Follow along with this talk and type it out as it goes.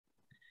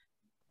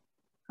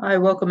Hi,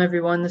 welcome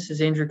everyone. This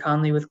is Andrew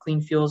Conley with Clean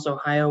Fuels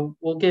Ohio.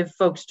 We'll give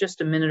folks just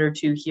a minute or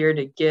two here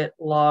to get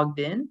logged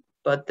in,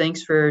 but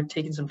thanks for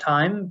taking some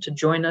time to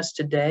join us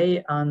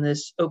today on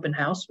this open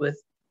house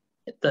with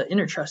the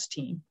Intertrust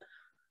team.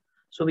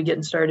 So we'll be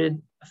getting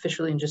started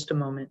officially in just a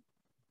moment.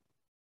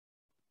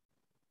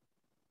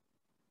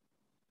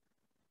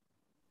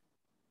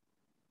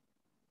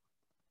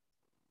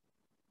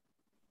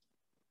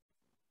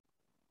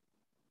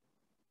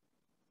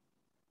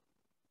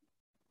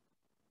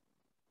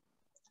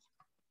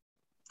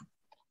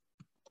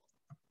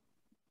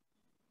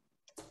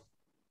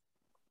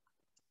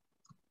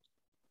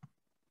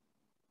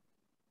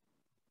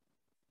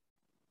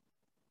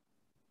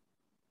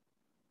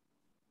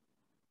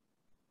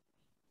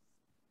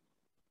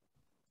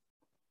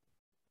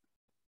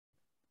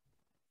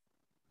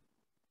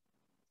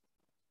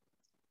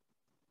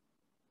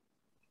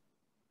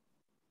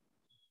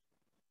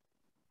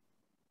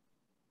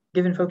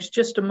 Giving folks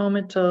just a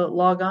moment to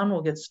log on.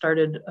 We'll get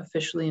started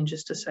officially in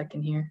just a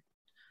second here.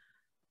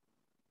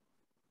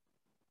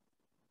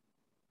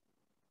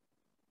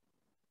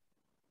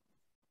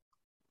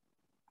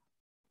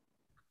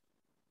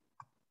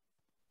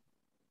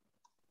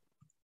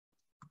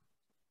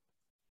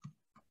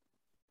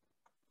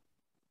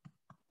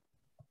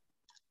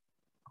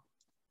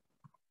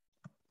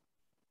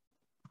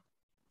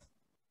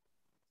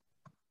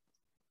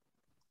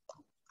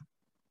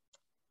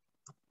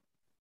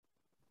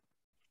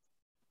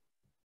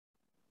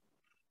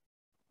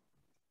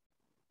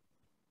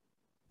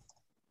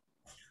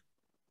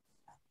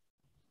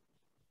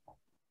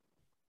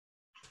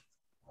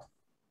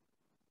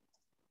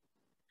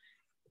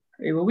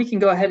 Well, we can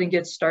go ahead and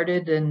get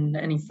started, and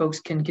any folks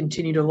can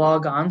continue to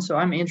log on. So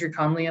I'm Andrew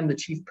Conley. I'm the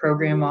Chief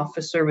Program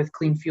Officer with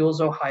Clean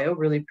Fuels Ohio.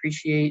 Really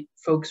appreciate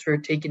folks for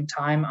taking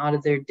time out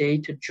of their day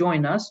to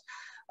join us.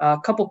 A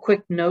couple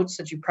quick notes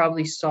that you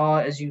probably saw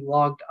as you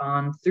logged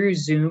on through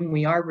Zoom.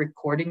 We are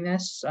recording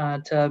this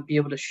to be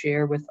able to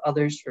share with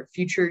others for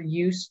future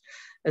use,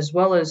 as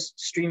well as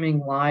streaming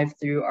live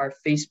through our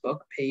Facebook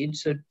page.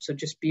 So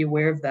just be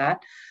aware of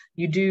that.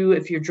 You do,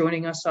 if you're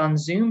joining us on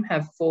Zoom,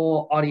 have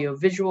full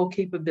audio-visual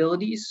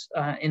capabilities,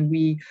 and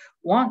we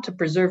want to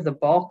preserve the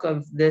bulk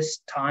of this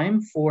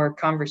time for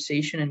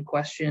conversation and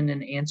question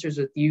and answers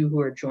with you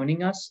who are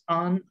joining us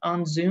on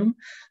Zoom.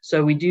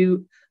 So we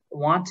do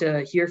want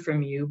to hear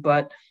from you,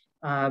 but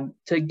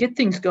to get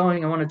things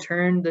going, I want to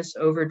turn this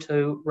over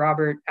to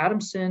Robert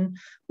Adamson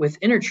with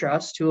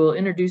Intertrust, who will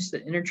introduce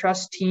the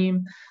Intertrust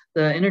team. The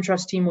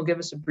Intertrust team will give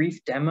us a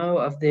brief demo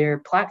of their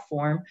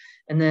platform,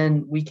 and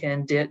then we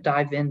can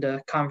dive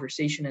into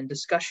conversation and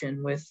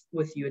discussion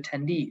with you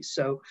attendees.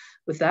 So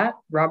with that,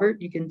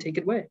 Robert, you can take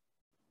it away.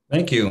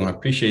 Thank you. I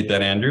appreciate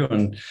that, Andrew.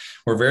 And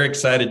we're very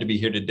excited to be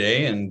here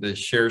today and to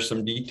share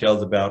some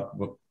details about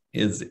what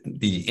is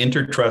the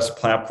Intertrust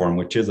platform,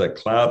 which is a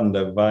cloud and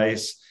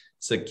device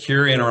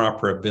secure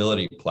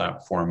interoperability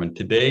platform. And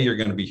today you're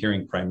going to be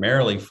hearing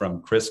primarily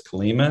from Chris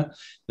Kalima,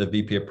 the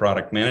VP of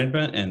Product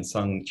Management, and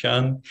Sung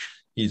Chun.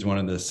 He's one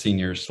of the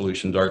senior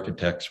solutions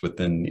architects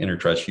within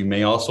Intertrust. You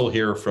may also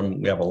hear from,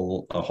 we have a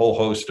whole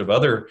host of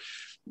other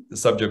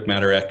subject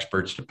matter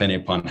experts,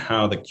 depending upon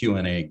how the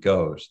Q&A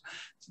goes,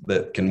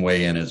 that can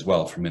weigh in as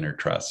well from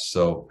Intertrust.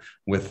 So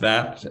with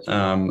that,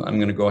 I'm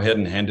going to go ahead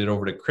and hand it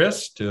over to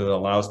Chris to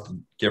allow us to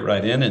get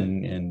right in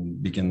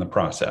and begin the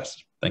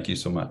process. Thank you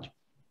so much.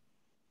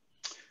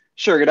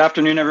 Sure. Good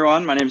afternoon,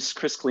 everyone. My name is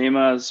Chris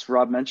Kalima. As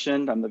Rob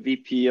mentioned, I'm the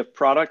VP of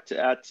Product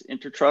at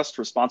Intertrust,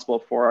 responsible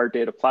for our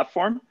data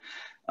platform.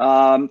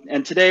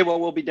 And today what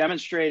we'll be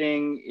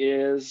demonstrating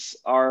is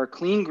our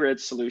Clean Grid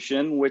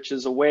solution, which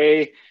is a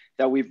way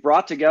that we've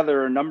brought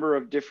together a number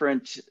of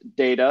different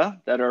data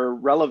that are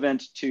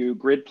relevant to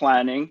grid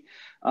planning,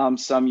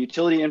 some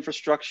utility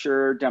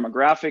infrastructure,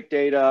 demographic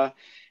data,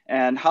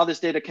 and how this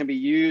data can be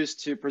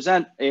used to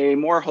present a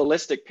more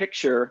holistic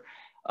picture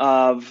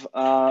of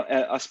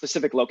a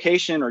specific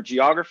location or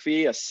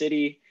geography, a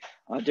city,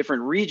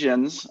 different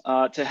regions,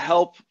 to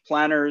help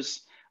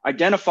planners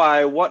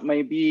identify what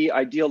may be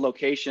ideal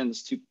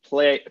locations to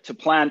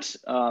plant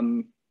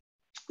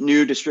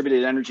new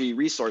distributed energy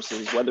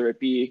resources, whether it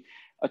be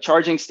a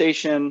charging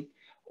station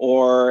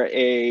or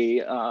a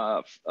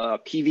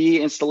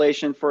PV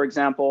installation, for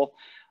example.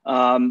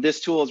 This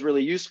tool is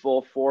really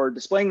useful for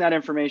displaying that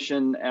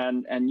information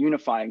and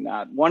unifying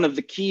that. One of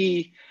the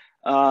key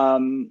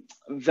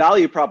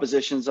value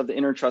propositions of the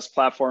Intertrust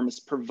platform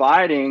is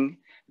providing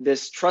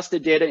this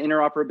trusted data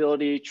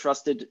interoperability,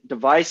 trusted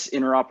device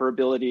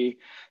interoperability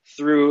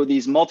through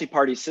these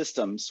multi-party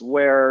systems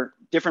where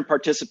different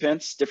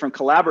participants, different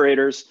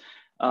collaborators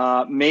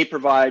may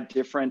provide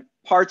different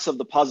parts of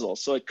the puzzle.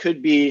 So it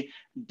could be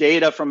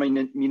data from a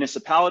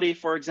municipality,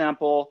 for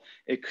example.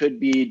 It could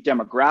be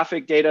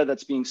demographic data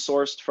that's being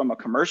sourced from a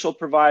commercial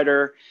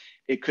provider.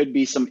 It could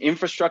be some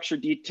infrastructure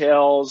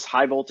details,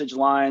 high voltage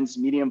lines,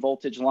 medium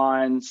voltage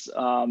lines,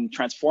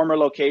 transformer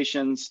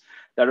locations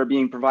that are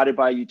being provided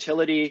by a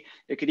utility.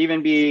 It could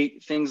even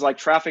be things like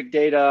traffic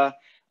data,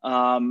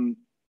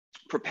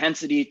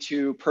 propensity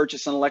to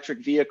purchase an electric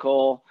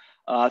vehicle,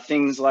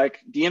 things like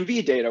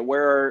DMV data,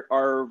 where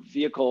are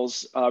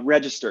vehicles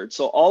registered.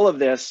 So all of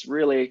this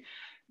really,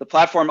 the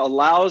platform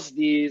allows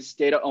these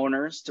data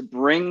owners to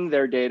bring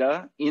their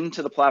data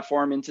into the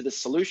platform, into the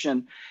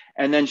solution,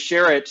 and then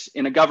share it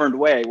in a governed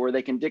way where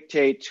they can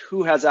dictate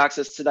who has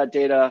access to that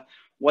data,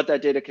 what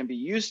that data can be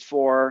used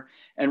for.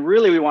 And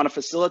really, we want to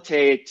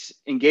facilitate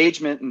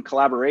engagement and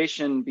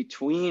collaboration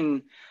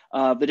between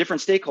the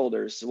different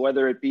stakeholders,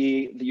 whether it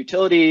be the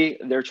utility,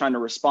 they're trying to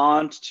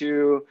respond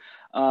to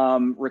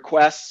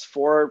requests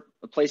for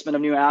the placement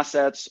of new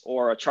assets,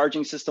 or a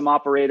charging system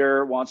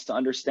operator wants to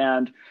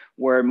understand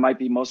where it might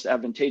be most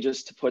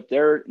advantageous to put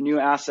their new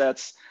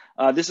assets.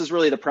 This is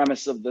really the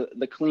premise of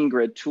the Clean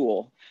Grid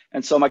tool.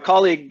 And so my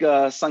colleague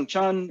Sung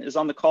Chun is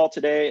on the call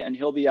today, and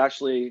he'll be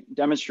actually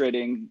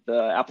demonstrating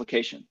the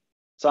application.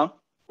 Sung?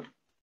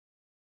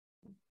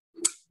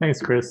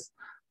 Thanks, Chris.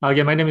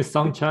 Again, my name is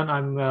Sung Chun.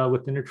 I'm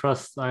with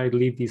Intertrust. I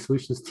lead the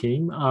solutions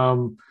team.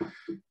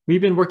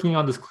 We've been working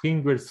on this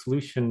Clean Grid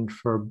solution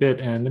for a bit,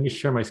 and let me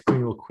share my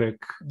screen real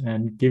quick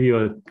and give you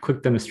a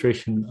quick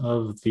demonstration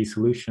of the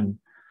solution.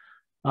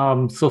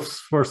 So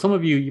for some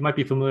of you, you might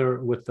be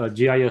familiar with the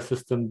GIS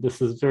system.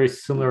 This is very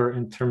similar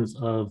in terms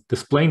of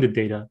displaying the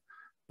data,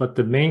 but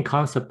the main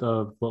concept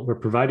of what we're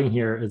providing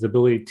here is the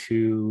ability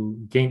to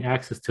gain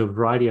access to a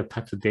variety of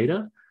types of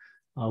data,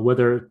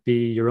 whether it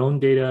be your own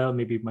data,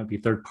 maybe it might be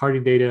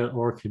third-party data,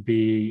 or it could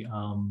be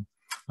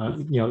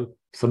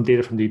some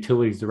data from the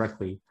utilities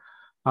directly.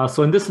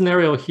 So in this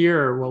scenario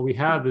here, what we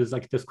have is I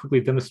could just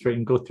quickly demonstrate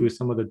and go through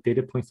some of the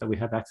data points that we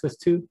have access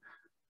to.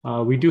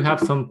 We do have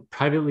some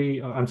publicly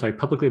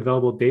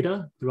available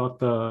data throughout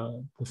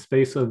the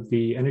space of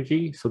the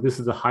energy. So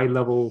this is a high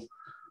level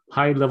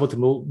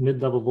to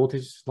mid-level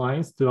voltage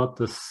lines throughout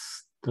the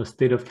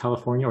state of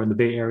California or in the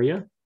Bay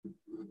Area.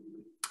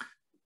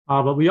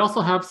 But we also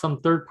have some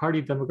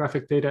third-party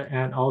demographic data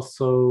and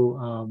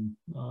also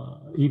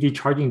EV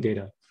charging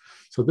data.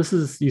 So this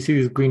is, you see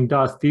these green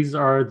dots, these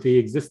are the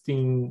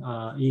existing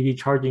EV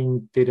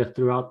charging data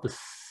throughout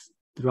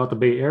the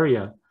Bay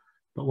Area.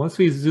 But once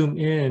we zoom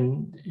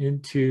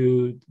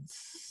into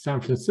San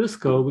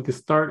Francisco, we can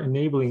start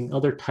enabling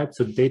other types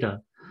of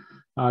data.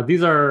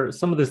 These are,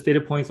 some of these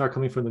data points are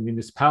coming from the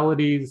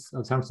municipalities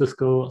of San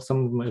Francisco.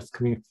 Some of them is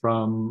coming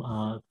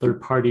from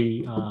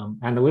third-party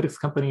analytics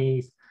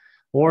companies,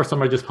 or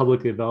some are just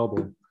publicly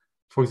available.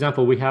 For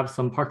example, we have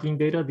some parking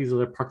data. These are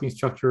the parking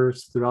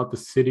structures throughout the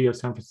city of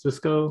San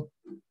Francisco.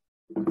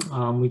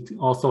 We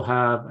also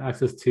have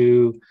access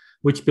to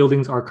which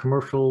buildings are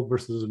commercial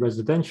versus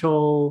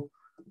residential,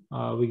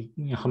 how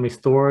many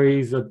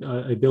stories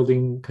a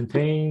building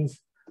contains.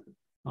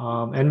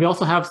 And we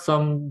also have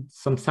some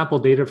sample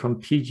data from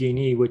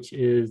PG&E, which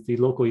is the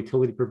local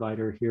utility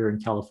provider here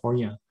in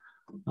California.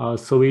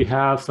 So we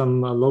have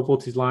some low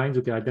voltage lines.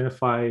 We can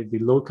identify the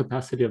load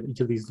capacity of each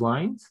of these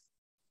lines.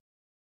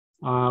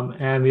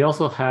 And we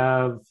also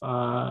have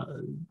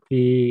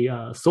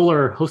the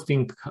solar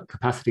hosting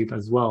capacity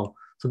as well.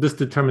 So this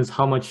determines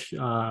how much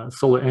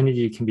solar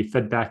energy can be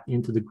fed back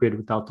into the grid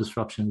without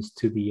disruptions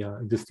to the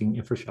existing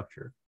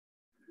infrastructure.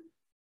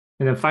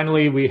 And then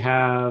finally, we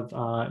have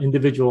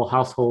individual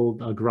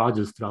household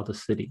garages throughout the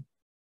city.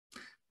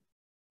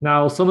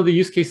 Now, some of the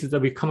use cases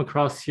that we come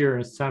across here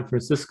in San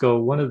Francisco,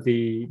 one of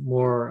the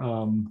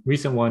more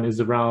recent one is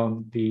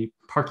around the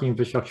parking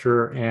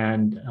infrastructure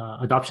and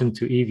adoption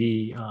to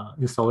EV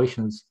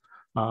installations,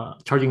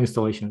 charging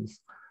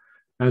installations.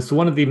 And so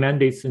one of the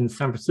mandates in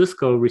San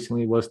Francisco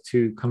recently was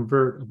to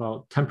convert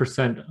about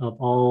 10% of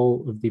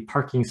all of the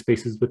parking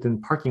spaces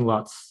within parking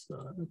lots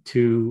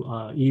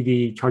to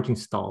EV charging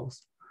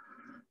stalls.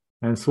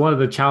 And so one of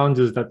the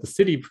challenges that the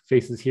city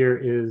faces here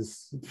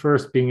is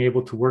first being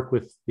able to work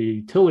with the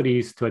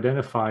utilities to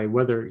identify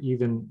whether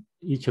even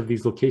each of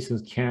these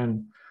locations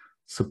can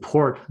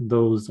support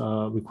those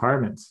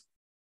requirements.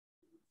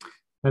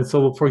 And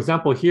so, for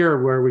example,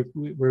 here where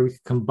we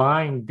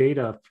combine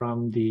data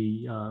from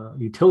the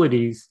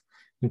utilities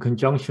in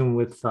conjunction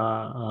with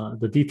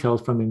the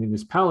details from the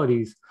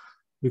municipalities,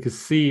 we could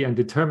see and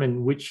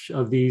determine which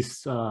of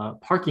these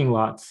parking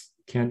lots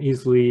can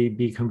easily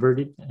be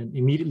converted and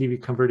immediately be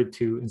converted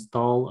to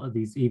install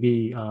these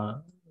EV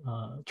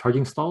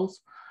charging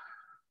stalls,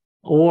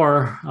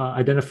 or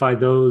identify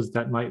those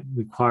that might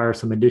require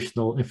some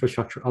additional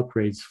infrastructure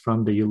upgrades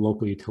from the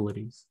local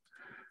utilities.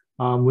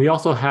 We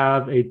also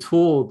have a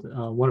tool,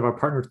 one of our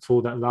partner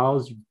tools that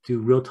allows you to do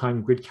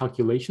real-time grid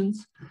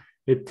calculations.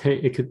 It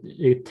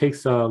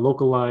takes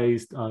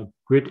localized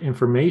grid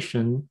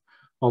information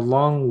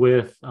along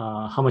with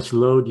how much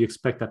load you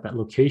expect at that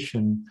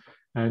location.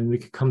 And we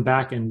could come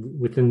back and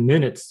within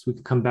minutes, we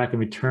could come back and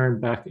return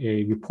back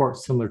a report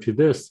similar to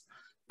this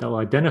that will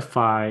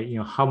identify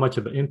how much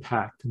of an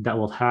impact that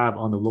will have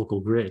on the local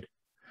grid.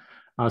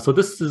 So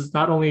this is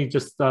not only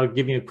just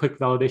giving a quick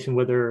validation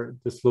whether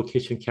this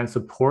location can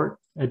support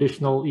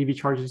additional EV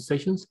charging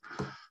stations,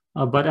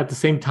 but at the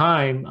same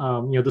time,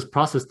 this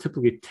process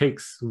typically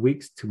takes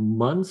weeks to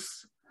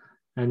months.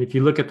 And if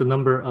you look at the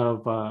number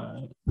of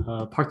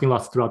parking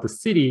lots throughout the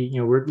city,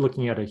 we're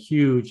looking at a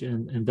huge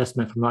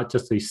investment from not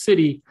just the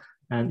city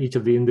and each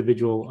of the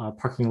individual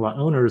parking lot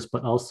owners,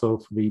 but also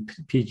for the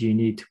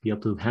PG&E to be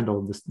able to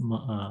handle this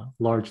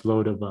large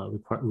load of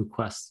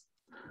requests.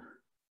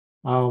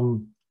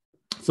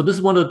 So this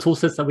is one of the tool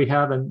sets that we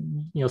have,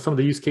 and some of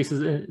the use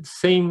cases.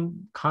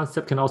 Same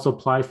concept can also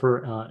apply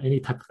for any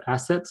type of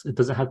assets. It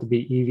doesn't have to be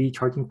EV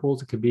charging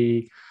poles. It could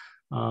be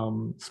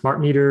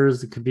smart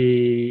meters. It could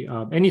be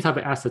any type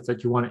of assets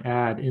that you want to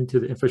add into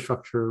the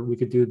infrastructure. We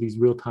could do these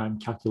real-time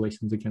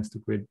calculations against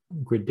the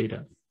grid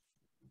data.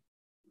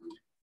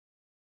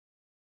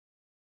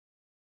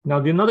 Now,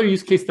 another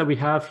use case that we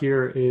have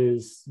here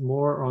is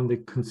more on the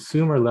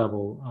consumer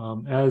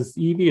level. As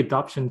EV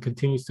adoption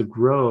continues to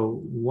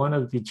grow, one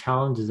of the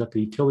challenges that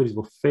the utilities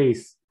will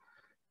face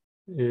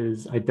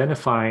is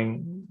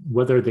identifying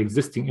whether the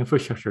existing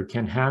infrastructure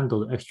can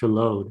handle the extra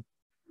load.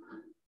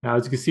 Now,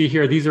 as you can see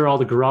here, these are all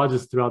the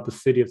garages throughout the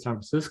city of San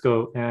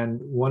Francisco. And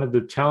one of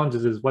the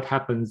challenges is what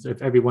happens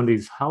if every one of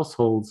these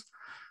households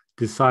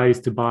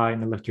decides to buy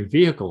an electric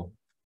vehicle.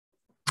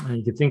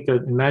 And you can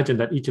imagine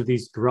that each of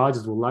these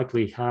garages will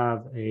likely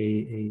have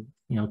a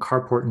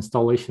carport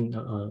installation,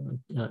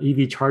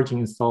 EV charging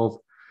installed,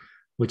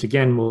 which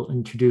again will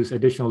introduce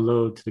additional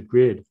load to the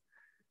grid.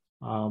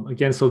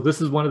 Again, so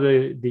this is one of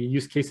the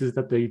use cases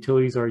that the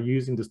utilities are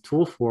using this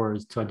tool for,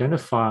 is to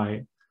identify,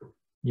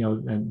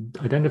 and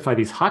identify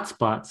these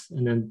hotspots,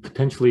 and then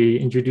potentially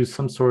introduce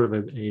some sort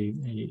of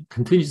a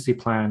contingency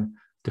plan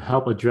to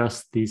help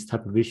address these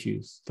type of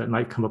issues that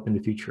might come up in the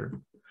future.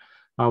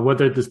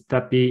 Whether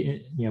that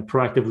be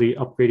proactively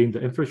upgrading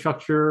the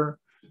infrastructure,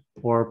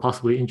 or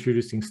possibly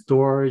introducing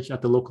storage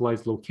at the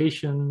localized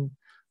location,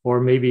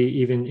 or maybe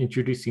even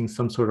introducing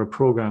some sort of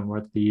program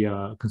where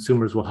the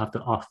consumers will have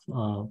to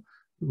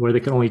where they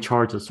can only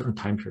charge a certain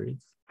time period.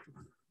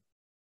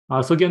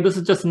 So again, this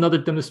is just another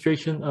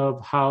demonstration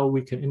of how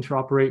we can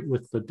interoperate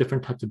with the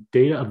different types of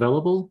data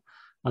available.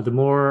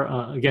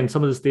 Again,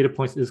 some of this data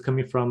points is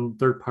coming from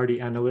third-party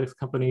analytics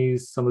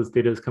companies. Some of this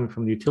data is coming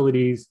from the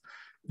utilities.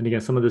 And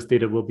again, some of this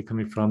data will be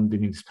coming from the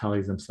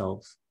municipalities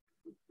themselves.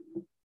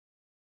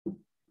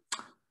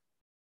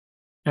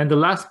 And the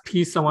last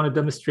piece I want to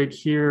demonstrate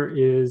here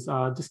is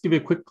just give you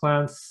a quick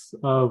glance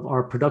of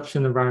our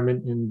production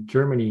environment in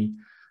Germany.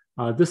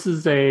 This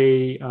is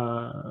a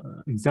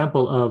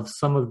example of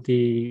some of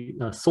the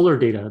solar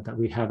data that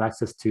we have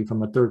access to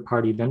from a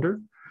third-party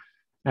vendor.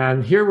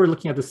 And here we're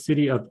looking at the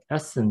city of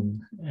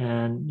Essen,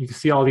 and you can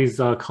see all these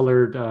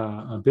colored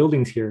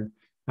buildings here.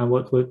 And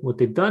what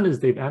they've done is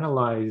they've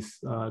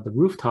analyzed the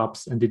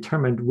rooftops and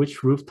determined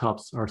which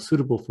rooftops are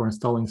suitable for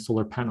installing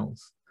solar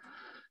panels.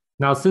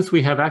 Now, since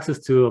we have access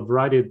to a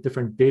variety of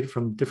different data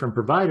from different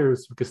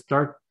providers, we could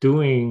start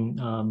doing,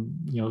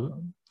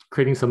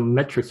 creating some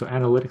metrics or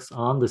analytics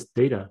on this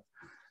data.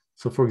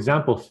 So for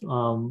example,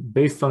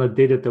 based on the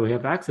data that we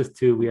have access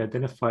to, we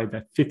identified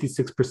that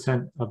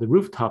 56% of the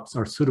rooftops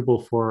are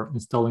suitable for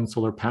installing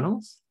solar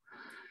panels.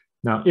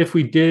 Now, if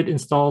we did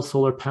install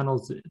solar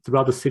panels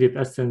throughout the city of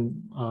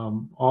Essen,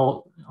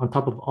 all on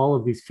top of all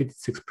of these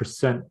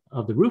 56%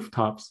 of the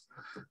rooftops,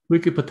 we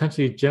could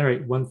potentially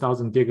generate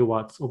 1,000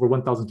 gigawatts, over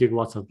 1,000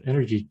 gigawatts of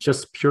energy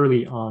just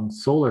purely on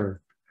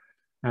solar.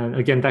 And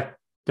again,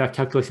 that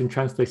calculation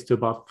translates to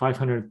about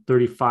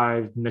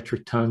 535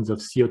 metric tons of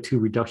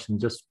CO2 reduction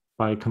just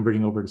by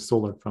converting over to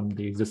solar from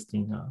the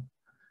existing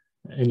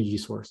energy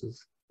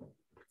sources.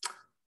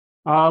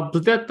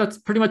 But that's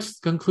pretty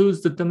much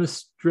concludes the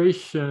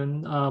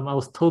demonstration. I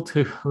was told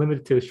to limit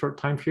it to a short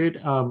time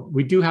period.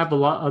 We do have a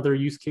lot of other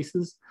use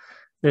cases.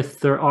 If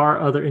there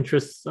are other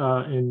interests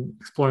in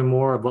exploring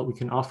more of what we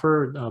can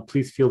offer,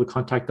 please feel to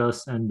contact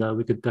us, and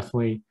we could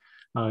definitely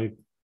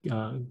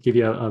give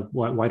you a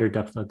wider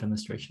depth of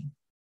demonstration.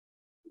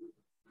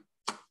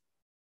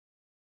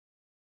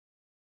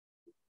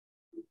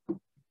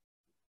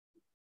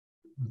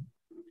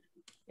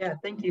 Yeah,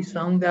 thank you,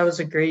 Sung. That was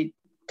a great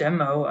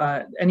demo.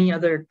 Any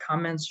other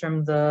comments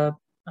from the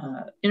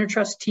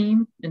Intertrust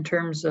team in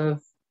terms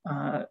of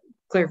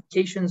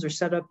clarifications or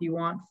setup you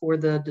want for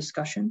the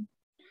discussion?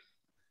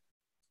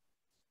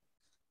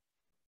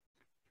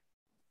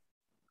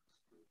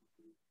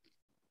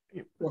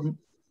 Well,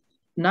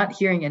 not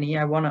hearing any,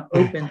 I want to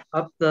open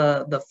up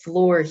the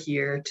floor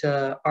here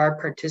to our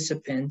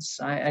participants.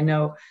 I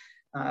know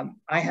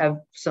I have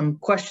some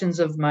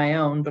questions of my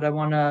own, but I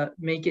want to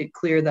make it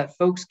clear that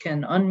folks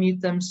can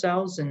unmute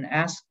themselves and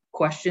ask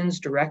questions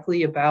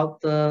directly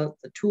about the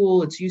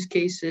tool, its use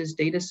cases,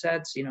 data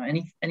sets,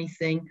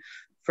 anything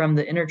from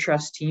the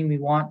Intertrust team. We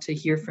want to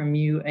hear from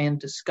you and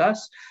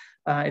discuss.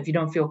 If you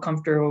don't feel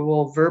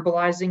comfortable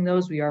verbalizing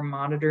those, we are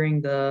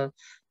monitoring the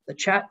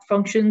chat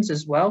functions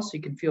as well, so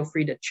you can feel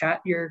free to chat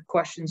your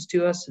questions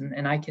to us,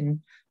 and I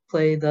can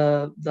play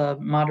the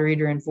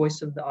moderator and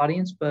voice of the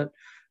audience, but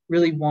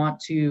really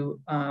want to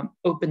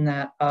open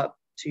that up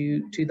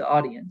to the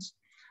audience.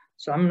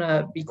 So I'm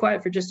gonna be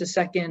quiet for just a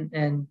second,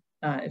 and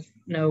if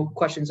no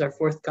questions are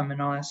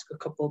forthcoming, I'll ask a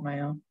couple of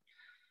my own.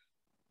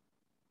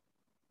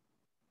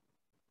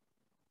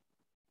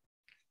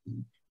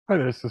 Hi,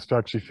 this is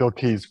actually Phil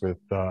Keys with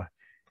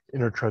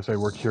Intertrust. I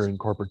work here in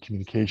corporate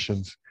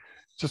communications.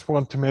 just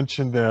want to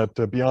mention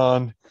that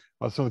beyond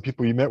some of the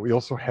people you met, we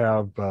also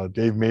have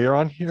Dave Mayer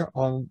on here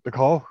on the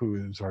call,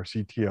 who is our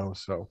CTO.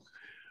 So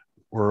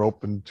we're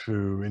open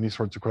to any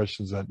sorts of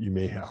questions that you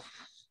may have.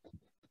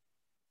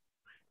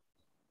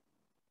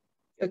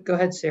 Go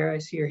ahead, Sarah. I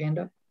see your hand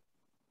up.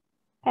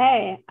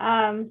 Hey,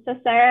 so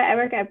Sarah, I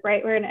work at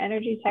Bright. We're an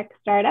energy tech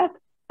startup.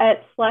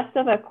 It's less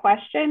of a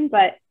question,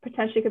 but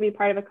potentially could be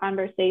part of a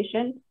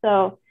conversation.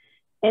 So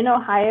in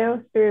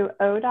Ohio, through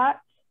ODOT,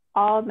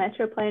 all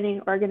metro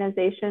planning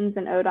organizations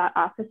and ODOT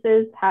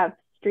offices have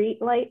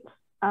street light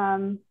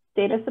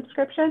data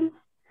subscriptions.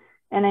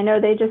 And I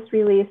know they just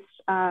released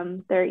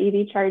their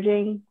EV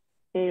charging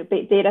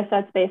data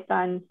sets based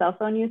on cell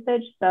phone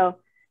usage. So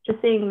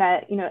just seeing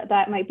that,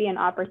 that might be an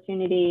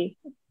opportunity,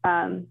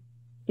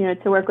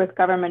 to work with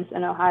governments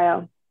in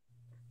Ohio,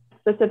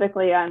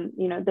 specifically on,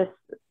 this,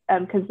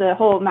 because the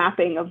whole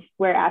mapping of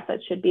where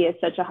assets should be is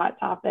such a hot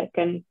topic,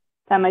 and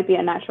that might be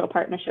a natural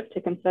partnership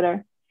to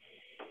consider.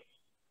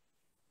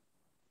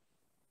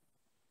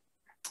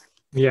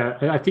 Yeah,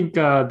 I think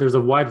there's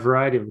a wide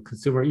variety of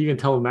consumer, even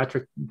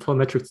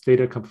telemetrics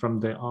data come from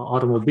the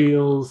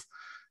automobiles.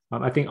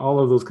 I think all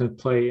of those can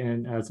play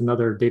in as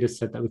another data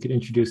set that we could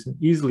introduce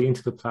easily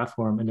into the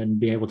platform and then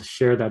be able to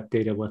share that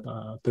data with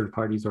third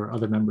parties or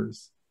other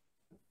members.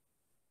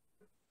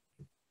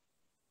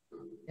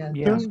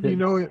 Yeah.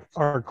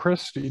 Or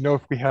Chris, do you know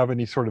if we have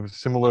any sort of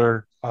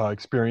similar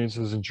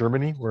experiences in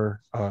Germany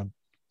where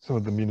some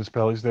of the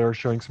municipalities there are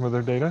showing some of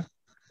their data?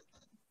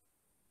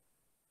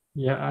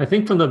 Yeah, I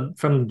think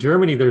from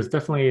Germany, there's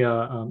definitely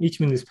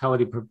each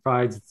municipality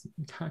provides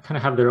kind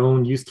of have their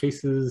own use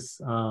cases.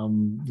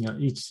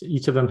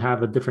 Each of them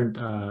have a different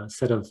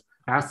set of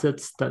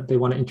assets that they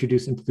want to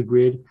introduce into the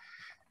grid,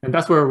 and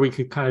that's where we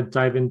could kind of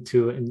dive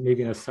into, and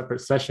maybe in a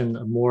separate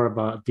session, more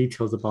about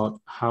details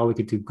about how we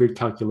could do grid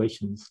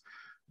calculations.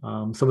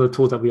 Some of the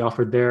tools that we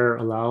offered there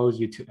allows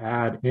you to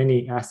add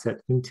any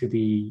asset into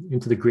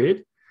the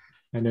grid.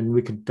 And then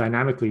we could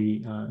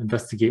dynamically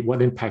investigate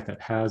what impact that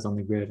has on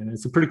the grid. And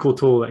it's a pretty cool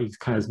tool that you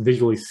kind of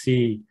visually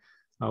see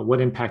what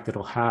impact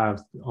it'll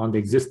have on the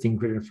existing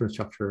grid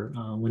infrastructure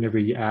whenever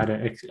you add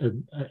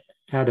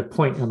a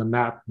point on the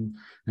map and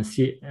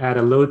add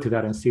a load to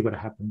that and see what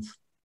happens.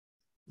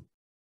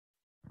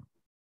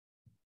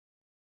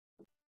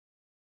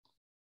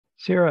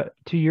 Sarah,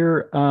 to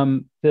your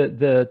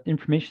the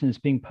information that's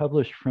being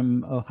published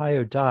from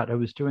Ohio DOT, I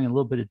was doing a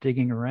little bit of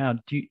digging around.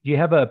 Do you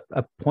have a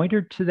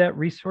pointer to that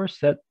resource?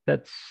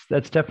 That's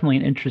definitely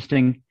an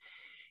interesting,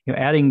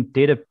 adding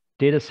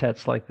data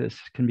sets like this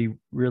can be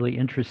really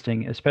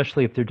interesting,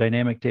 especially if they're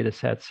dynamic data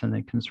sets and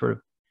they can sort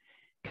of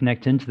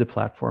connect into the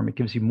platform. It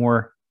gives you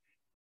more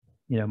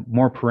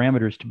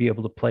parameters to be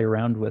able to play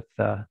around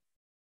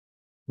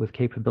with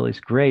capabilities.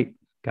 Great,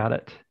 got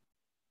it.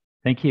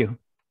 Thank you.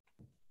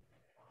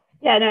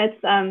 Yeah, no,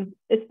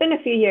 it's been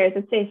a few years.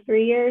 I'd say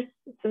 3 years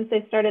since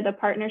they started the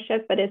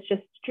partnership, but it's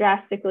just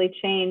drastically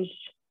changed,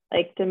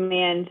 like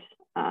demand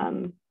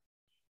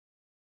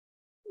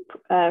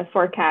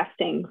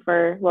forecasting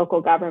for local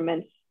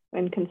governments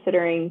when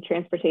considering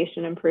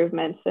transportation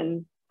improvements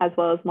and as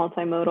well as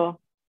multimodal.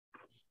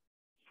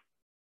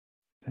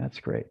 That's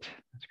great.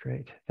 That's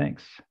great.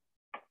 Thanks.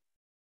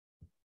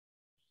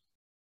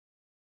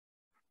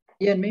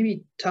 Yeah, and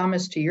maybe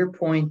Thomas, to your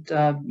point,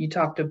 you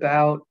talked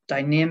about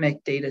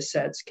dynamic data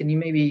sets. Can you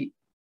maybe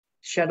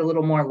shed a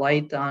little more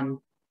light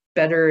on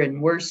better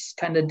and worse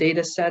kind of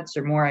data sets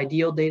or more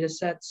ideal data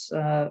sets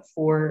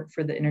for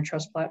the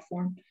Intertrust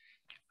platform?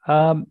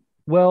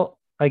 Well,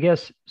 I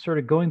guess sort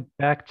of going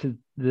back to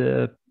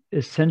the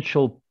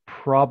essential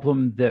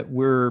problem that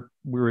we're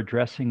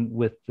addressing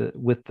with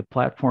the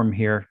platform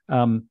here,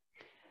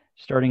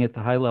 starting at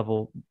the high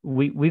level,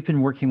 we've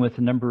been working with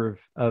a number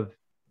of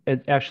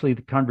actually,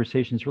 the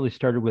conversations really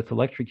started with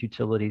electric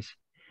utilities.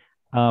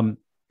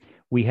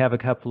 We have a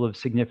couple of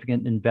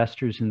significant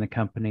investors in the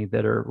company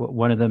that are,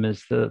 one of them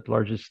is the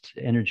largest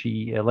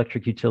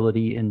electric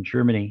utility in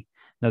Germany.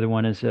 Another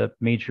one is a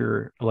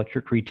major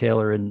electric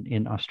retailer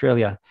in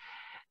Australia.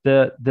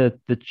 The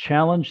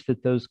challenge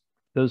that those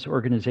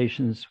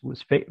organizations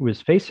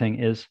was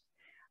facing is,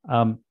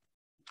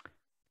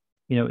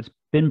 it's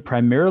been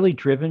primarily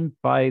driven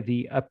by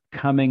the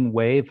upcoming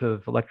wave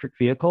of electric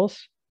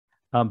vehicles.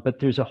 But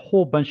there's a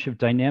whole bunch of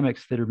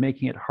dynamics that are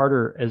making it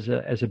harder as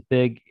a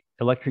big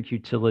electric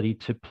utility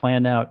to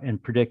plan out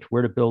and predict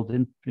where to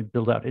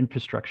build out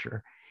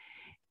infrastructure.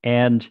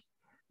 And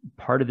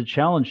part of the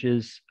challenge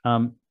is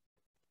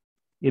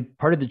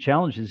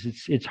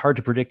it's hard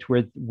to predict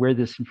where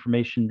this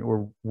information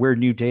or where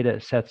new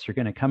data sets are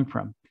going to come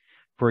from.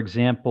 For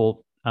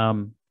example,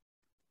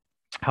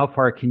 how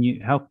far can you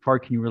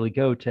really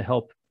go to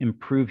help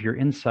improve your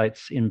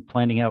insights in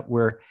planning out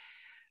where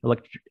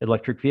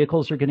electric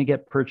vehicles are going to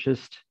get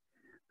purchased,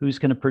 who's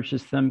going to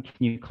purchase them?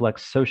 Can you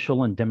collect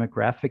social and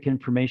demographic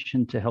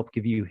information to help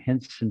give you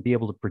hints and be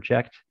able to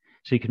project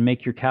so you can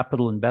make your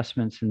capital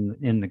investments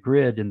in the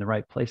grid in the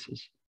right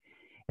places?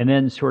 And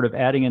then sort of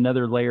adding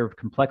another layer of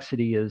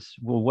complexity is,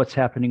 well, what's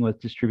happening with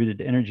distributed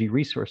energy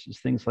resources,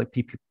 things like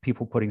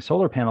people putting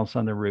solar panels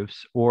on their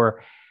roofs,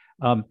 or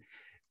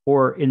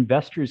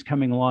investors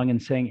coming along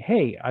and saying,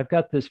 hey, I've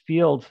got this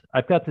field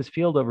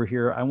over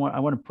here. I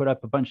want to put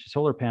up a bunch of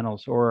solar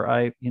panels, or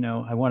I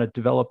want to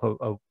develop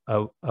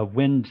a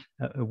wind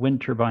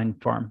turbine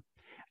farm.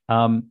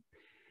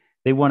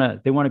 They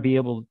want to be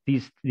able,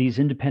 these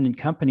independent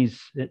companies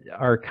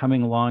are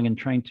coming along and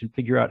trying to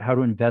figure out how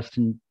to invest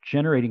in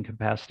generating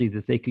capacity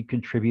that they could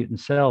contribute and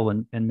sell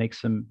and make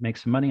some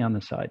money on the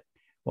side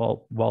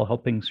while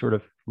helping sort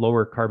of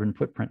lower carbon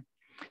footprint.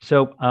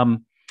 So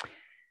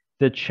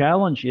the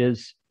challenge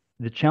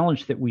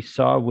that we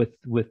saw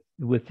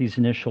with these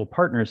initial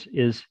partners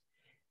is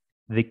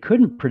they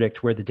couldn't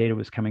predict where the data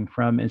was coming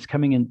from. It's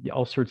coming in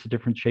all sorts of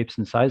different shapes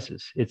and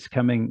sizes. It's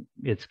coming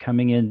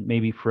in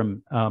maybe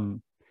from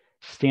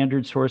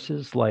standard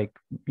sources like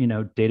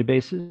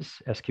databases,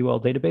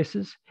 SQL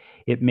databases.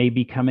 It may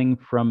be coming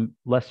from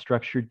less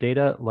structured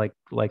data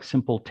like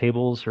simple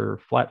tables or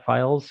flat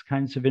files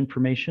kinds of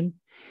information.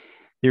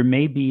 There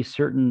may be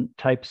certain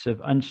types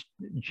of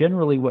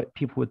generally what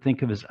people would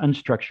think of as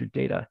unstructured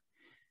data,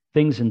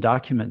 things in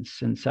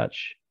documents and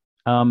such.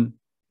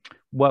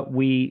 What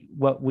we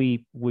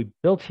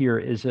built here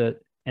is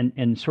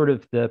and sort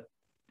of the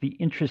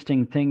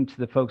interesting thing to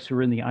the folks who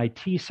are in the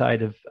IT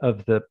side of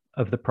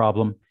the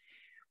problem.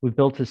 We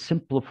built a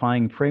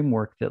simplifying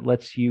framework that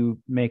lets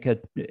you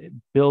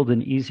build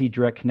an easy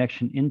direct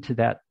connection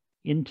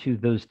into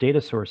those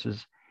data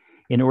sources.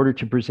 In order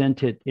to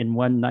present it in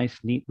one nice,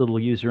 neat little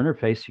user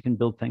interface, you can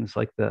build things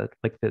like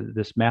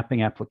this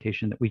mapping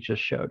application that we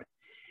just showed.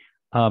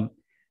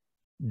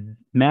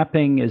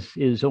 Mapping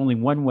is only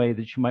one way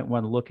that you might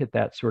want to look at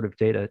that sort of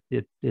data.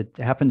 It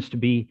happens to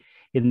be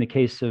in the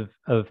case of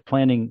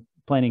planning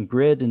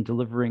grid and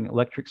delivering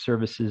electric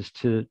services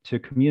to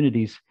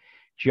communities.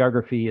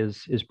 Geography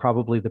is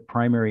probably the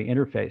primary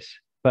interface,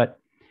 but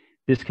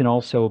this can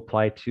also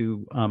apply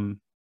to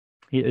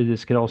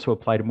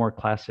more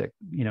classic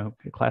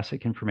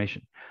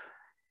information.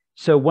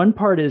 So one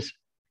part is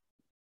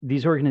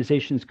these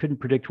organizations couldn't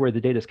predict where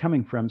the data is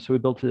coming from, so we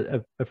built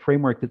a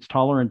framework that's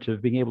tolerant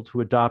of being able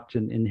to adopt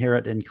and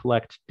inherit and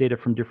collect data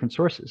from different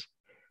sources.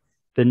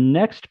 The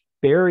next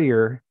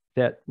barrier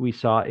that we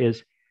saw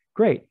is,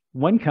 great,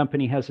 one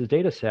company has a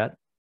data set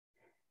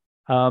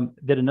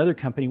that another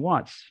company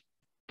wants.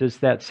 Does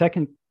that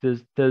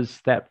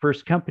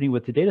first company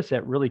with the data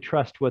set really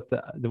trust what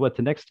the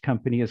next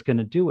company is going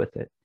to do with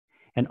it?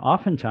 And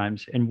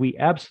oftentimes, and we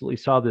absolutely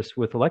saw this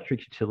with electric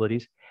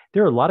utilities,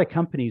 there are a lot of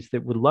companies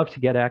that would love to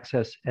get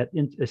access at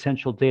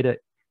essential data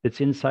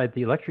that's inside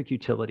the electric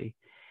utility.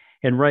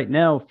 And right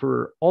now,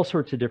 for all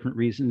sorts of different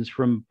reasons,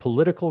 from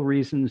political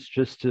reasons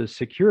just to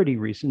security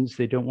reasons,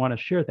 they don't want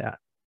to share that.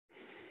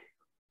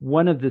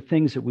 One of the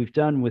things that we've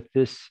done with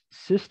this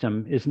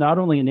system is not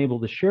only enable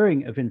the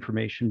sharing of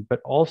information,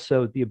 but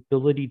also the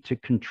ability to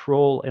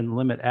control and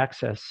limit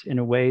access in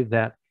a way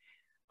that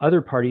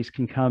other parties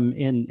can come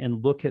in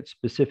and look at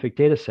specific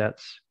data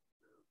sets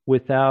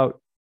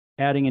without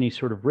adding any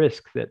sort of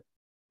risk that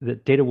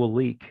data will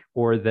leak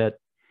or that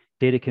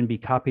data can be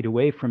copied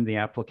away from the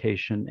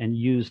application and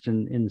used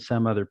in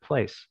some other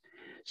place.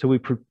 So we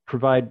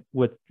provide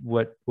what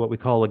we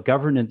call a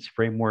governance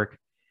framework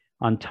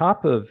on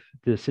top of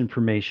this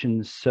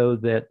information so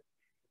that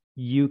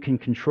you can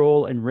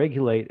control and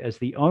regulate as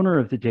the owner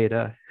of the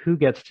data who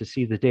gets to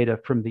see the data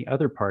from the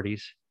other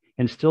parties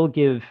and still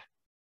give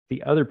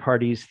the other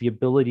parties the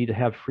ability to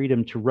have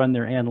freedom to run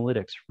their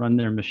analytics, run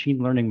their machine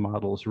learning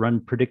models, run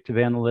predictive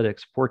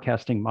analytics,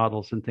 forecasting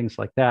models, and things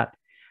like that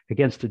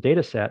against a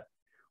data set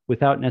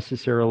without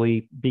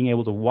necessarily being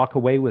able to walk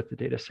away with the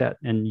data set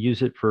and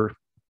use it for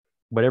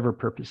whatever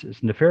purposes,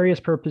 nefarious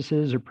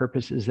purposes or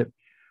purposes that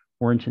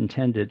weren't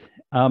intended.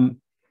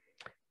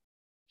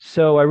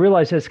 So I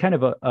realize that's kind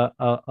of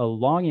a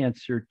long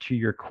answer to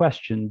your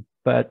question,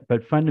 but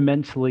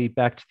fundamentally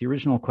back to the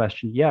original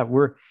question, yeah,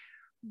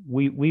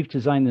 we've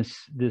designed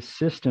this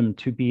system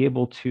to be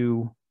able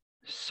to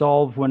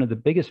solve one of the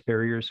biggest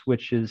barriers,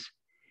 which is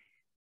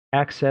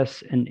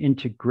access and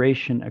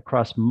integration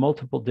across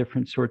multiple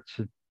different sorts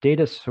of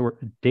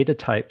data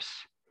types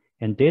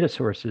and data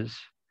sources,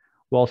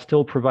 while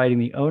still providing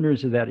the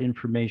owners of that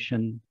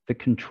information the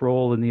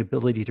control and the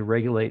ability to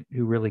regulate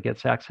who really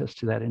gets access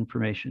to that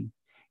information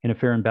in a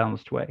fair and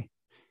balanced way.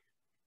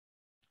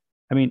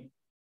 I mean,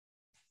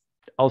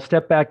 I'll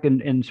step back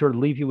and sort of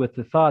leave you with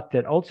the thought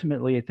that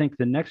ultimately, I think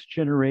the next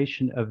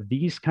generation of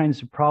these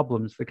kinds of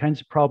problems, the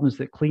kinds of problems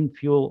that Clean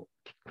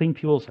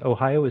Fuels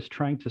Ohio is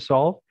trying to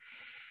solve,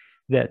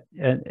 that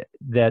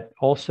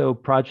also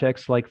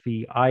projects like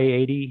the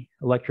I-80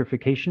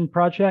 electrification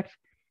project,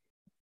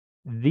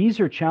 these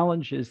are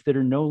challenges that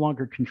are no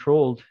longer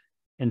controlled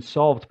and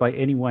solved by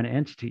any one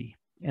entity.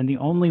 And the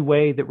only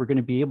way that we're going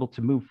to be able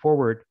to move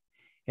forward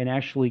and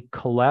actually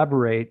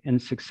collaborate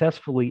and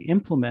successfully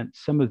implement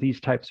some of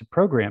these types of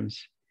programs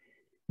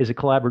is a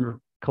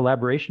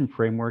collaboration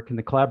framework, and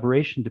the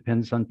collaboration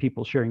depends on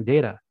people sharing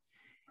data.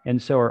 And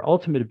so our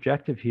ultimate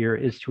objective here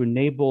is to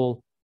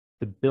enable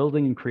the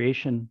building and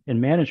creation and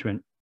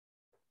management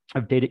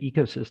of data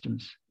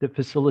ecosystems that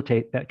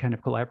facilitate that kind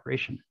of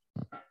collaboration.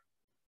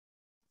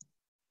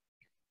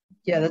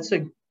 Yeah, that's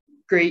a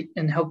great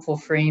and helpful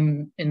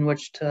frame in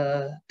which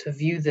to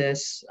view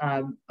this.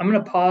 I'm going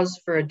to pause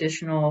for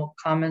additional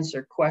comments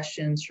or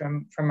questions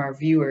from our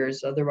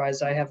viewers.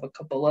 Otherwise, I have a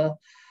couple of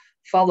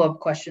follow-up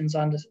questions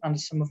onto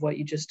some of what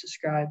you just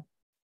described.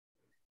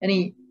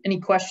 Any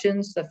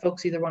questions that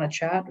folks either want to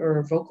chat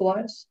or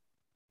vocalize?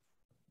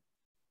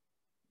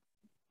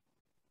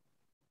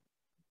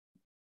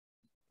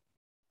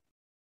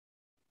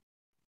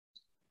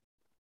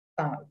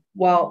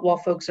 While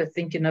folks are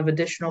thinking of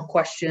additional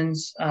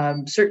questions,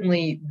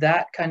 certainly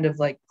that kind of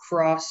like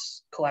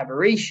cross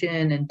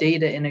collaboration and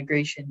data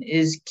integration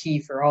is key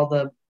for all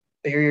the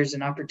barriers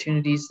and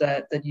opportunities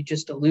that you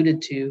just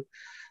alluded to.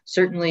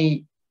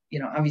 Certainly,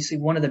 obviously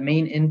one of the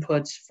main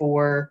inputs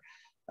for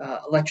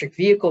electric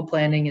vehicle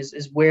planning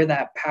is where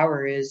that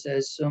power is,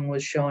 as Sung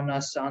was showing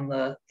us on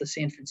the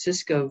San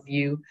Francisco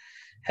view.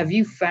 Have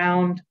you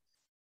found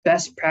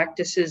best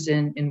practices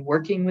in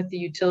working with the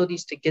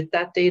utilities to get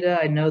that data?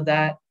 I know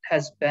that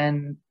has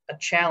been a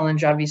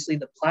challenge. Obviously,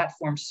 the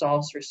platform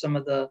solves for some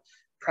of the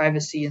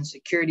privacy and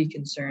security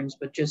concerns,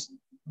 but just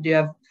do you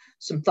have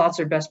some thoughts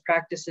or best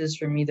practices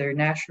from either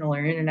national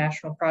or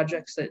international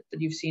projects that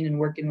you've seen in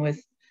working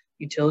with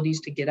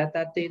utilities to get at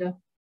that data?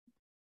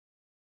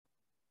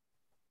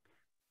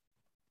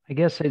 I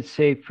guess I'd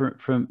say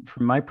from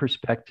my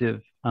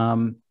perspective,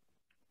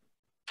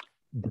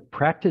 the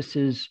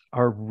practices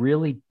are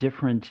really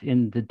different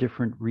in the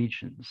different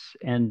regions.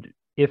 And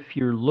if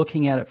you're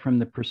looking at it from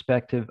the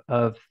perspective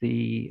of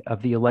the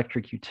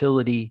electric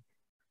utility,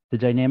 the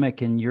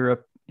dynamic in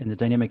Europe and the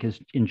dynamic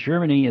in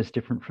Germany is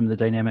different from the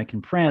dynamic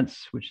in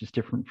France, which is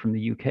different from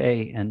the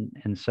UK,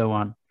 and so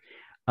on.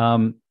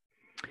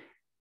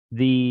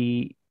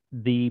 The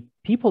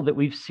people that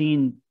we've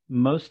seen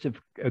most of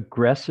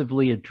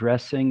aggressively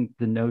addressing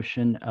the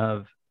notion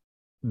of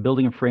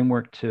building a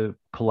framework to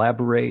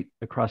collaborate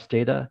across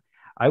data,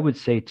 I would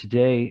say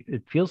today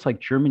it feels like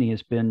Germany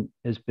has been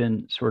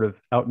sort of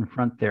out in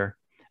front there.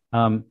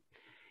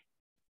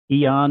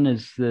 E.ON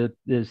is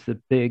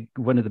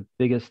one of the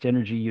biggest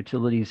energy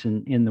utilities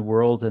in the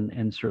world,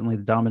 and certainly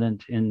the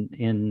dominant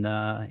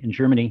in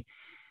Germany.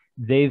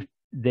 They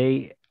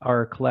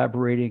are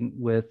collaborating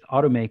with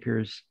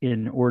automakers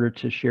in order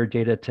to share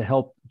data to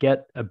help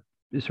get a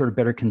sort of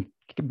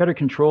better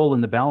control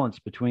in the balance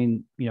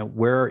between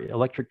where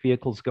electric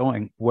vehicles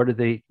going,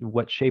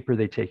 what shape are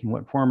they taking,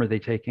 what form are they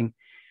taking,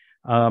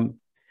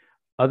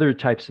 other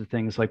types of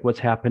things like what's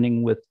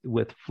happening with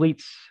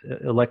fleets,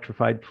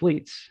 electrified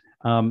fleets,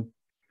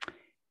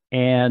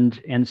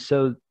 and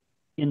so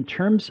in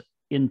terms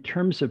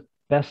of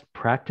best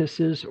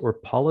practices or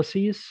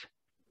policies,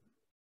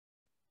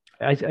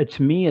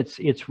 to me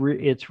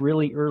it's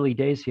really early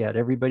days yet.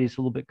 Everybody's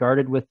a little bit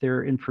guarded with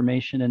their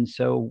information, and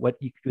so what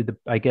you could,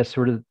 I guess,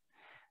 sort of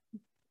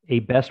a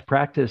best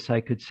practice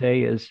I could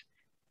say is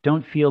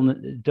don't feel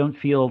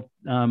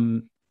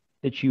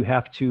that you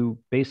have to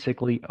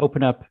basically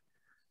open up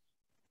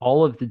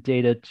all of the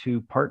data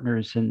to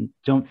partners, and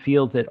don't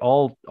feel that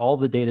all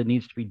the data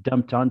needs to be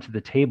dumped onto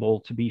the table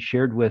to be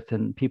shared with,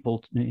 and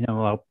people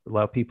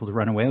allow people to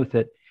run away with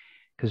it,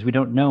 because we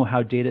don't know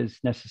how data is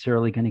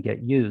necessarily going to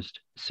get used.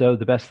 So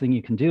the best thing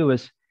you can do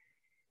is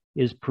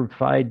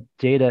provide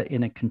data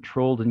in a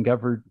controlled and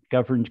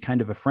governed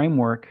kind of a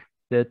framework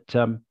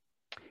that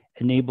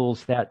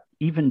enables that,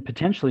 even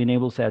potentially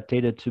enables that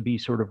data to be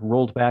sort of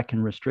rolled back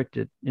and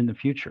restricted in the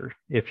future.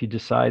 If you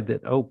decide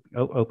that,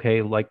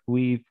 okay, like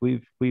we've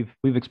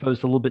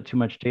exposed a little bit too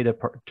much data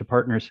to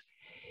partners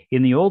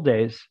in the old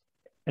days,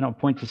 and I'll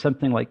point to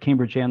something like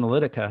Cambridge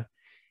Analytica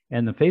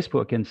and the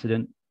Facebook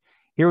incident.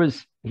 Here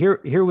was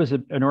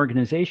an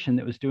organization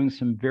that was doing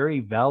some very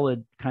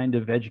valid kind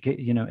of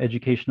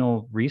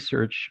educational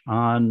research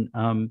on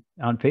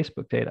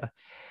Facebook data.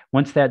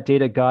 Once that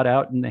data got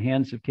out in the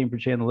hands of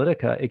Cambridge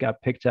Analytica, it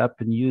got picked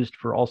up and used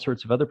for all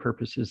sorts of other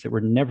purposes that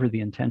were never the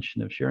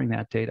intention of sharing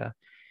that data.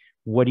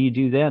 What do you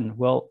do then?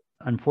 Well,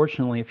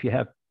 unfortunately, if you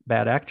have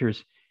bad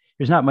actors,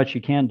 there's not much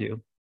you can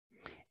do.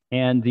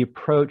 And the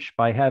approach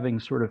by having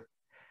sort of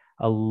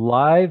a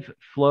live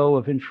flow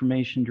of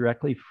information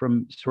directly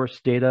from source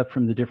data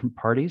from the different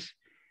parties,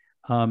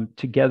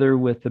 together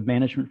with the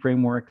management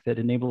framework that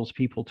enables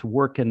people to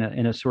work in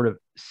a sort of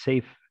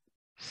safe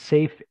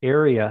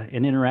area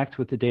and interact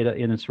with the data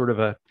in a sort of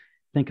a,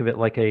 think of it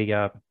like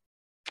a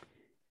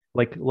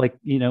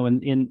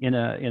in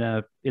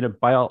a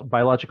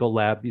biological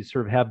lab, you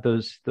sort of have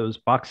those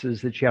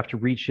boxes that you have to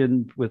reach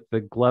in with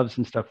the gloves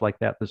and stuff like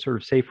that, the sort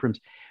of safe rooms.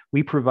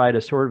 We provide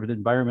a sort of an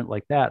environment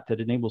like that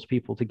enables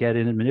people to get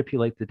in and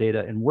manipulate the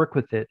data and work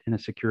with it in a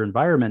secure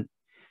environment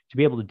to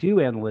be able to do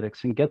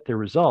analytics and get their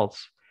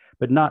results,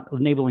 but not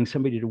enabling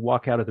somebody to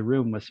walk out of the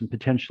room with some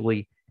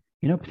potentially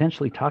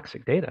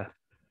toxic data.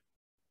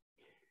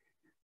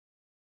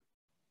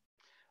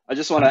 I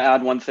just want to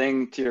add one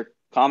thing to your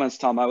comments,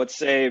 Tom. I would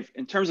say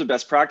in terms of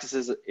best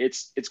practices,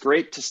 it's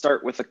great to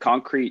start with a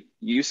concrete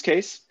use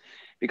case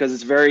because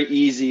it's very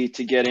easy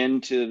to get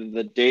into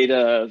the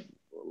data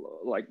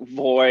like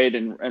void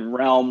and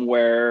realm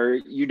where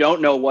you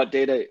don't know what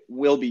data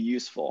will be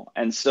useful.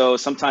 And so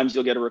sometimes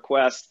you'll get a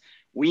request,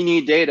 we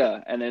need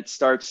data, and it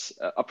starts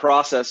a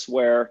process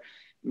where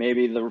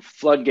maybe the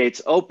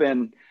floodgates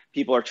open,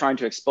 people are trying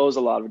to expose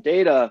a lot of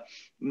data,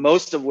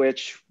 most of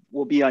which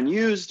will be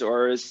unused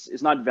or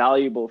is not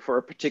valuable for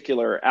a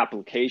particular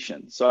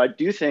application. So I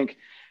do think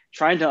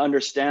trying to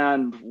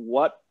understand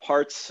what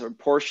parts or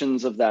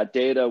portions of that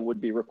data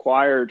would be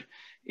required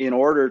in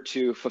order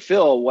to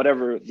fulfill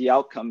whatever the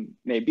outcome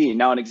may be.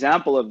 Now, an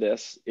example of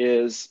this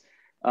is,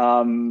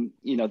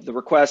 the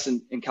request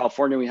in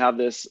California, we have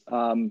this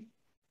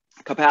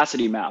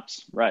capacity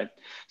maps, right?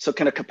 So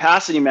can a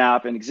capacity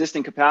map, an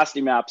existing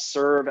capacity map,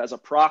 serve as a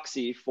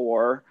proxy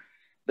for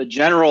the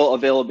general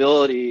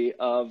availability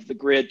of the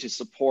grid to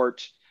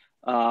support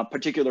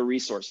particular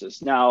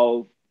resources?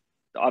 Now,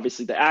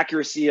 obviously the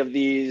accuracy of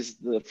these,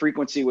 the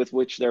frequency with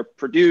which they're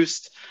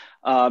produced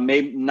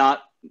may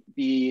not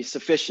be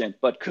sufficient,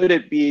 but could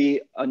it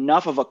be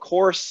enough of a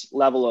coarse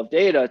level of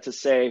data to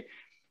say,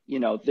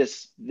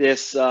 this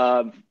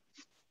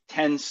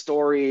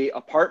 10-story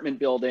apartment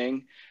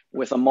building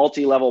with a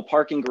multi-level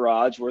parking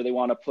garage where they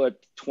want to put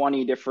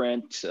 20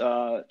 different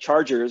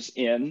chargers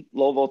in,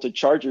 low voltage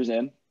chargers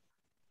in,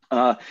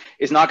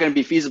 is not going to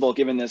be feasible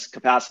given this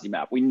capacity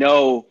map. We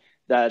know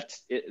that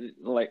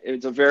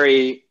it's a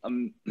very,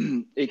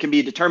 it can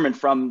be determined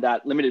from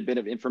that limited bit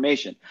of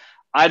information.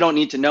 I don't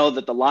need to know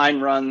that the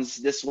line runs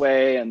this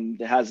way and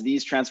it has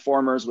these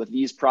transformers with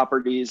these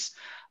properties.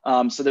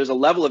 So there's a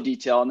level of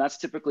detail, and that's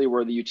typically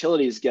where the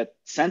utilities get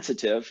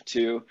sensitive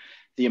to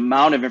the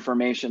amount of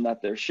information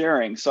that they're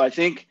sharing. So I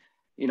think,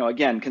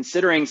 again,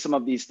 considering some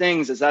of these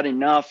things, is that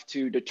enough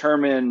to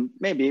determine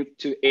maybe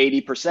to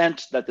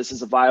 80% that this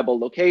is a viable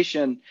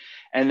location?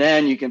 And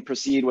then you can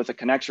proceed with a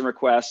connection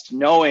request,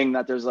 knowing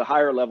that there's a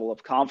higher level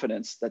of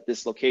confidence that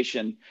this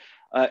location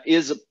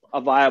is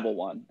a viable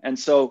one. And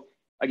so,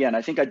 again,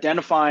 I think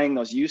identifying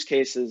those use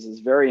cases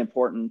is very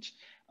important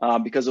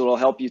because it will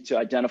help you to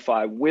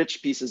identify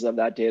which pieces of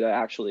that data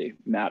actually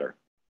matter.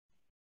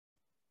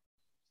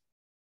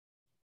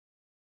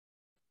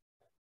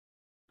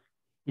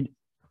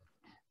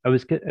 I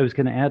was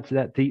going to add to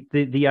that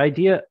the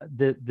idea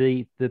that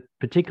the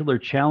particular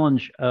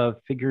challenge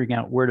of figuring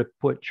out where to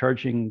put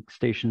charging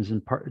stations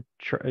and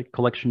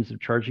collections of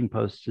charging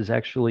posts is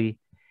actually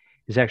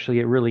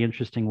a really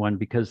interesting one,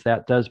 because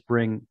that does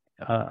bring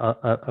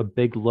a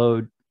big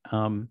load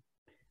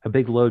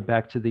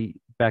back to the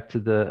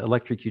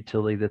electric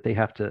utility that they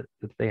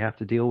have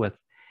to deal with.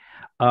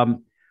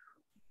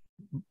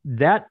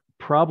 That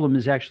problem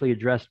is actually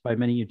addressed by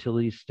many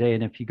utilities today,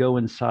 and if you go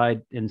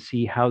inside and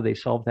see how they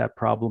solve that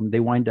problem,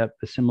 they wind up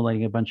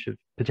assimilating a bunch of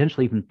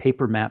potentially even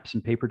paper maps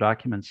and paper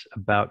documents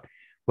about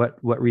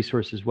what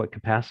resources, what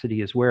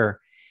capacity is where,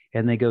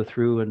 and they go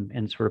through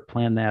and sort of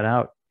plan that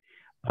out.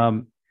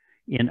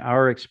 In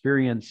our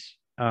experience,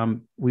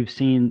 we've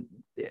seen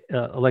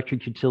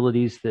electric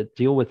utilities that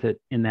deal with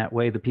it in that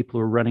way, the people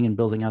who are running and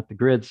building out the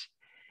grids,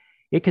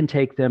 it can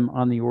take them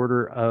on the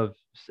order of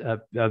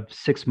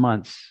 6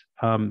 months.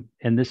 And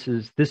this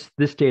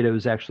data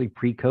is actually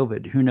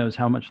pre-COVID. Who knows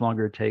how much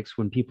longer it takes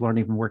when people aren't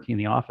even working in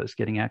the office,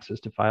 getting access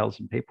to files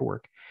and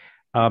paperwork.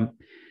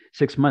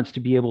 6 months to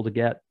be able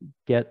to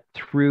get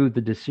through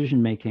the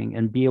decision making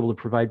and be able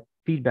to provide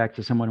feedback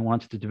to someone who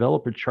wants to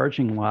develop a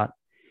charging lot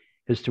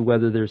as to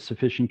whether there's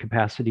sufficient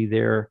capacity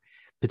there.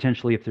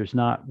 Potentially, if there's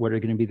not, what are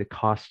going to be the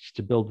costs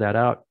to build that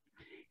out?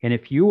 And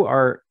if you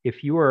are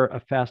a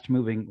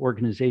fast-moving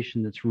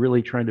organization that's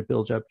really trying to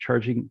build up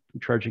charging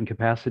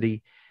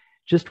capacity,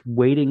 just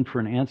waiting for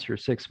an answer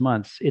 6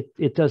 months,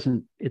 it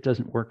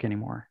doesn't work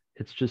anymore.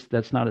 It's just,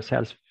 that's not a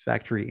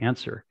satisfactory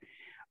answer,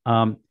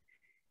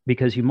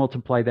 because you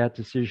multiply that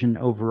decision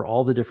over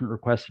all the different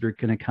requests that are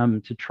going to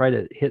come to try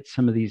to hit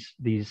some of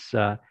these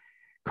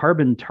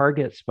carbon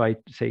targets by,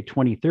 say,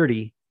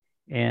 2030.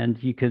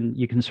 And you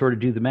can sort of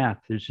do the math.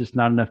 There's just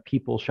not enough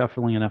people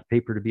shuffling enough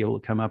paper to be able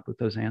to come up with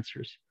those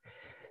answers.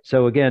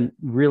 So again,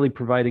 really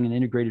providing an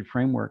integrated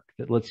framework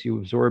that lets you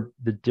absorb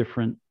the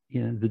different,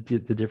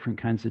 the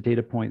different kinds of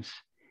data points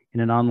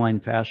in an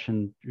online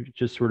fashion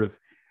just sort of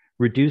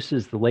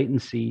reduces the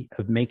latency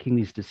of making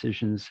these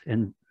decisions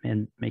and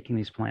making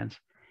these plans.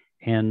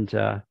 And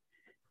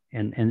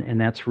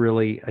that's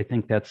really, I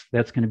think that's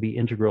going to be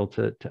integral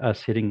to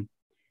us hitting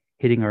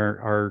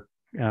our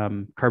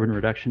carbon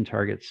reduction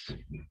targets,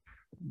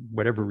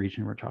 whatever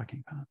region we're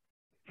talking about.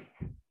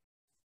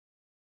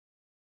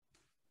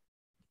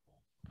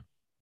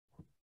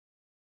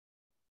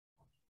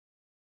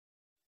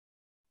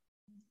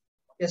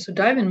 Yeah, so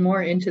diving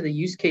more into the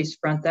use case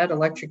front, that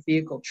electric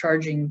vehicle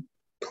charging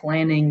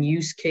planning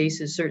use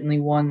case is certainly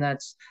one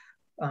that's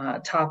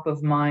top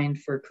of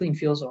mind for Clean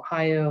Fuels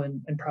Ohio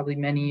and probably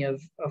many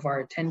of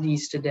our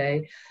attendees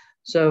today.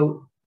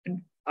 So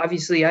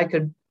obviously I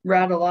could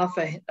rattle off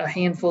a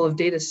handful of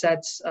data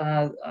sets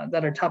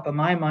that are top of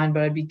my mind,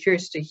 but I'd be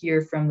curious to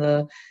hear from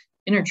the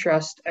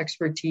Intertrust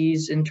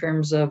expertise in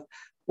terms of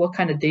what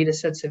kind of data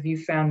sets have you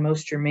found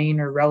most germane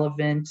or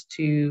relevant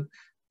to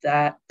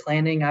that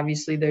planning?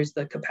 Obviously, there's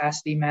the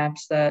capacity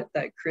maps that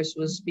Chris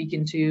was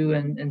speaking to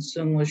and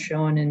Sung was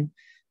showing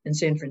in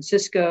San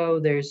Francisco.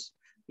 There's,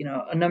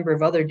 a number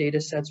of other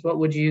data sets. What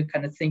would you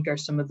kind of think are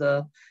some of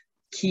the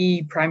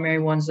key primary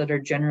ones that are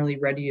generally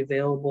ready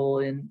available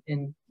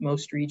in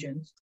most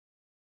regions?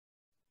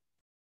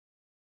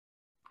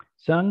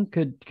 Sung,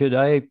 could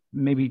I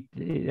maybe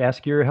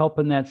ask your help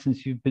on that,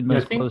 since you've been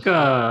most close?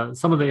 I think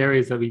some of the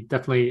areas that we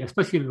definitely,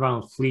 especially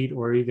around fleet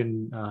or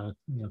even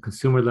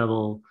consumer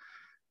level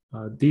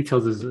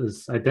details,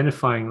 is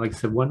identifying, like I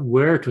said,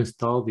 where to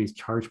install these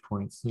charge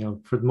points.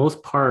 For the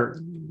most part,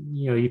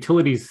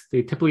 utilities,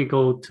 they typically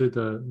go to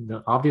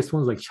the obvious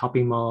ones, like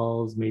shopping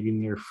malls, maybe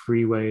near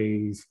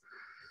freeways,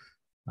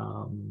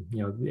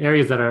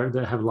 areas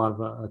that have a lot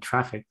of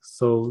traffic.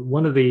 So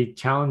one of the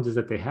challenges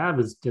that they have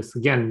is just,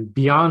 again,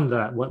 beyond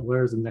that,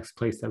 where's the next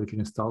place that we can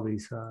install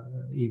these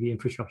EV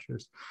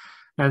infrastructures?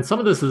 And some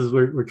of this is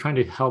we're trying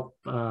to help,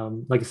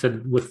 like I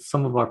said, with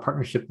some of our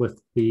partnership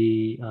with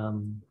the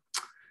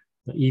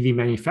EV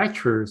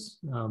manufacturers.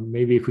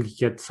 Maybe if we could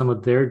get some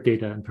of their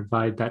data and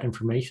provide that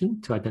information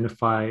to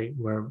identify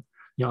where,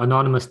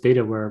 anonymous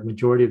data where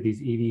majority of these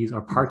EVs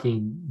are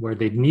parking where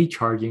they need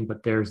charging,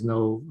 but there's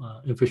no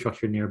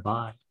infrastructure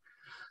nearby.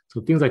 So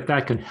things like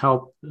that can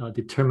help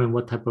determine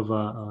what type of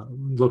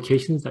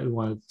locations that we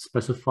want to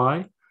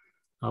specify,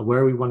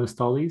 where we want to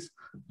install these.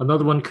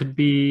 Another one could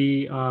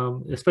be,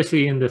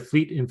 especially in the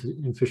fleet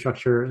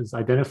infrastructure, is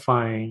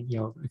identifying,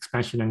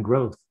 expansion and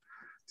growth.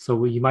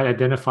 So you might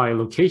identify a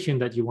location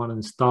that you want to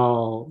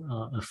install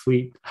a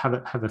fleet, have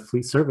a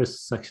fleet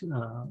service section,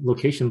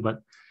 location,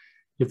 but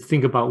you have to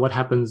think about what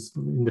happens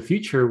in the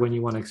future when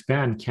you want to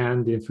expand.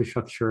 Can the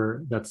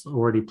infrastructure that's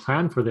already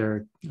planned for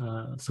there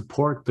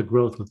support the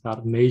growth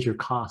without major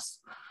costs?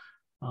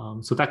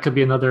 So that could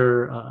be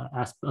another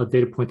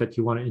data point that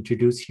you want to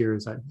introduce here,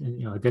 is that,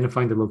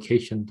 identifying the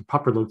location, the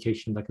proper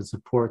location that can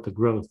support the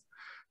growth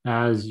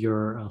as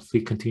your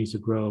fleet continues to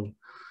grow.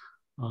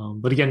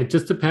 But again, it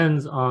just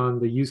depends on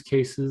the use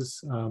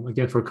cases.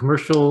 Again, for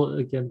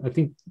commercial, I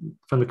think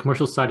from the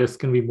commercial side, it's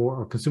going to be more,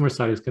 or consumer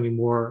side, it's going to be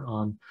more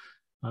on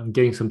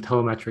getting some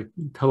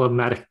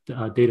telematic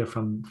data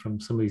from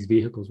some of these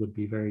vehicles would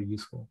be very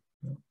useful.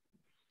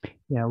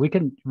 Yeah,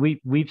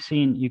 we've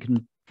seen you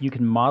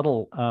can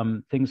model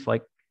things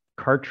like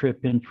car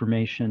trip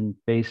information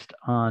based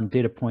on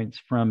data points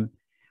from,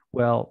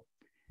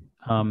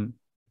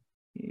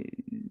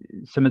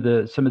 some of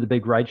the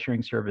big ride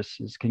sharing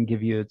services can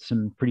give you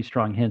some pretty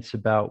strong hints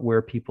about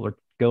where people are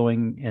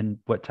going and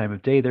what time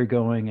of day they're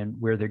going and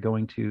where they're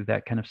going to,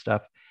 that kind of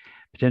stuff.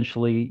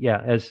 Potentially,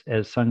 yeah, as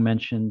Sung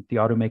mentioned, the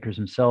automakers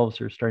themselves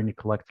are starting to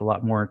collect a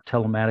lot more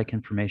telematic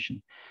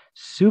information.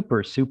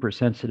 Super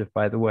sensitive,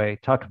 by the way.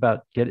 Talk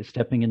about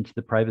stepping into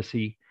the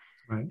privacy,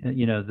 right?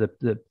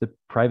 The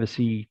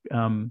privacy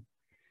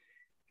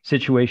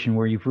situation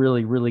where you've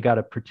really got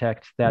to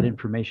protect that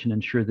information,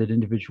 ensure that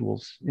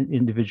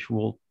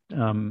individual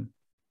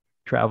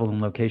travel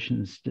and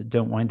locations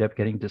don't wind up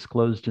getting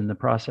disclosed in the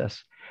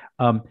process.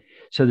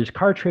 So there's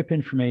car trip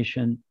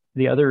information.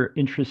 The other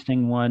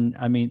interesting one,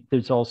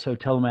 there's also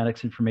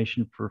telematics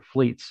information for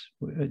fleets.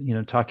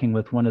 Talking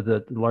with one of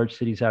the large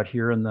cities out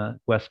here on the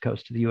west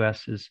coast of the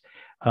U.S. is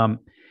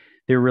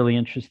they're really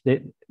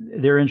interested.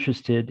 They're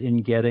interested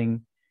in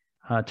getting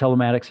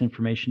telematics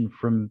information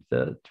from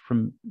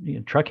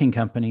trucking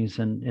companies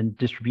and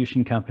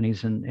distribution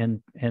companies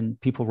and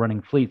people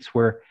running fleets,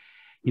 where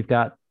you've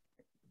got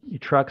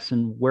trucks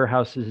and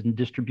warehouses and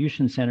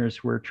distribution centers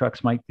where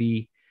trucks might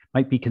be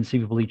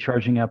conceivably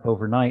charging up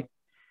overnight.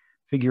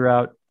 Figure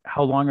out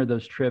how long are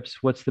those trips,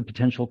 what's the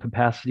potential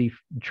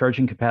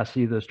charging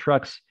capacity of those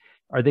trucks.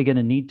 Are they going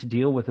to need to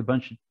deal with a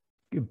bunch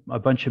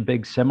of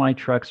big semi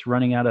trucks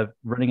running out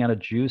of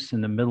juice in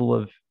the middle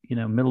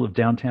of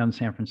downtown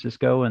San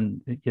Francisco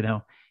and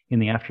in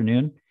the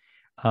afternoon?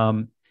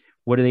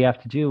 What do they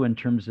have to do in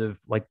terms of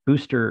like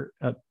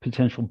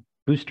potential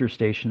booster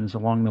stations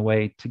along the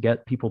way to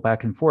get people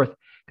back and forth?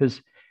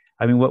 Because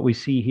what we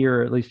see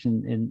here, at least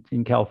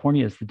in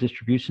California, is the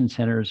distribution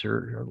centers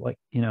are like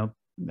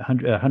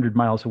 100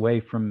 miles away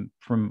from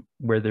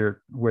where they're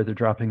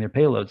dropping their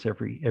payloads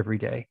every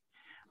day.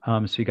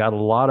 So you got a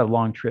lot of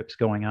long trips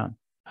going on.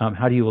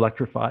 How do you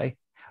electrify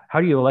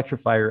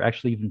or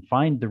actually even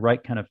find the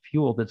right kind of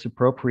fuel that's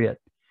appropriate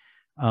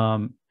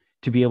to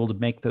be able to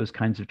make those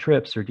kinds of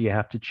trips? Or do you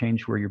have to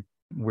change where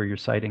you're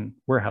siting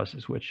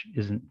warehouses, which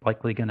isn't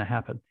likely going to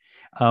happen?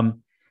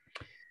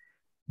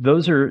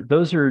 Those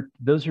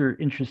are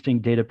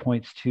interesting data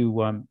points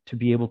to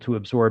be able to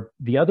absorb.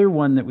 The other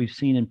one that we've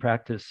seen in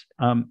practice,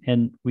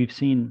 and we've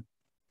seen,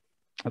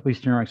 at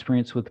least in our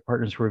experience with the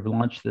partners where we've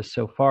launched this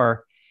so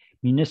far,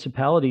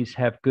 municipalities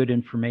have good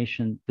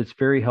information that's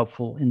very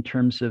helpful in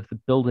terms of the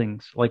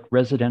buildings, like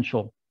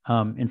residential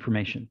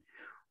information,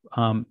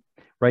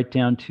 right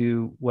down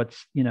to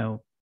what's,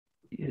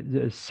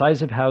 the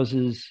size of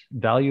houses,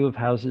 value of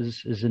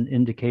houses is an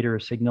indicator,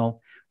 a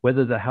signal.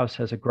 Whether the house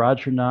has a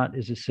garage or not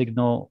is a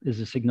signal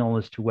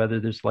as to whether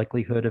there's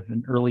likelihood of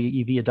an early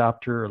EV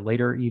adopter or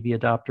later EV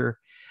adopter.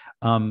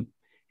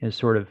 Is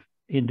sort of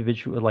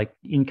individual, like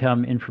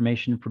income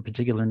information for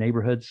particular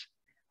neighborhoods.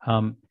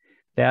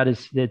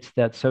 It's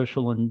that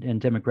social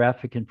and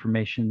demographic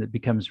information that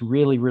becomes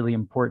really, really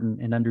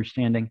important in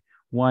understanding,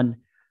 one,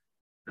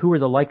 who are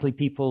the likely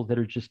people that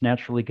are just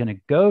naturally going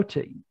to go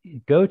to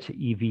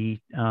EV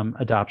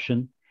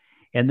adoption,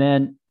 and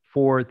then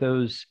for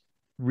those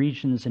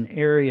regions and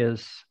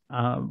areas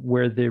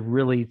where there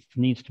really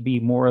needs to be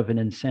more of an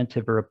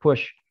incentive or a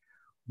push,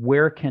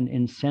 where can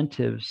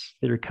incentives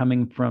that are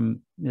coming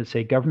from, let's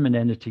say, government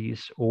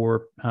entities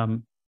or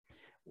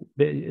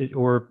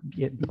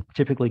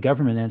typically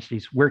government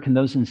entities, where can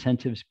those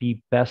incentives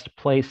be best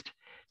placed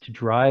to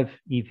drive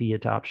EV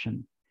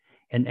adoption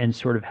and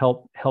sort of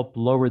help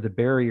lower the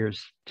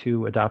barriers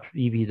to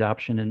EV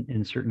adoption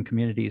in certain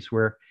communities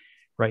where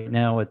right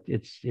now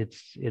it's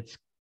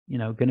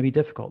going to be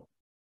difficult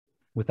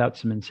without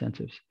some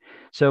incentives.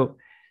 So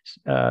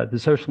the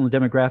social and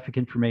demographic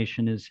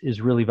information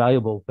is really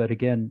valuable, but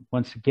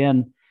once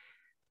again,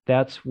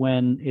 that's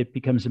when it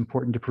becomes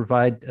important to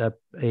provide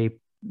a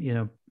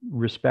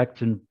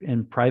respect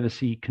and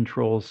privacy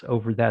controls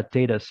over that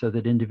data, so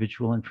that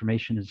individual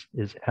information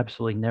is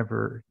absolutely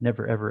never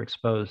ever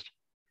exposed.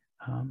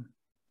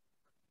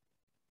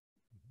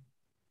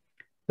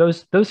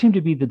 Those seem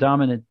to be the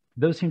dominant.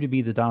 Those seem to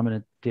be the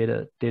dominant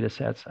data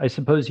sets. I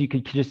suppose you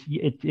could just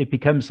it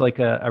becomes like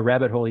a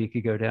rabbit hole you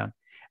could go down.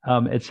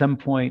 At some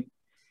point,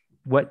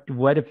 what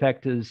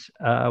effect does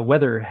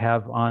weather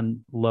have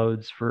on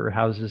loads for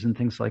houses and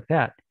things like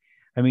that?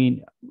 I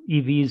mean,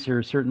 EVs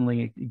are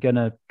certainly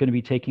gonna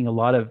be taking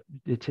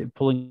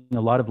pulling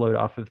a lot of load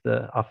off of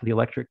the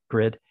electric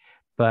grid,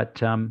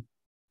 but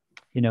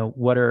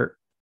what are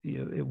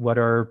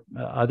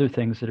other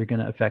things that are going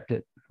to affect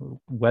it?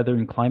 Weather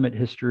and climate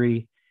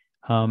history.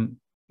 How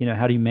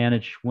do you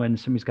manage when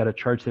somebody's got to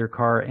charge their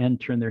car and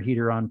turn their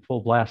heater on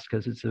full blast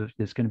because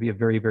it's going to be a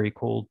very, very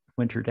cold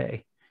winter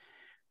day?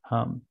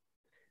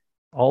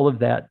 All of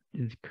that,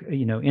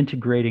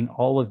 integrating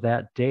all of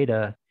that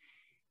data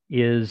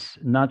is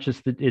not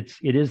just that it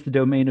is the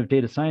domain of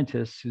data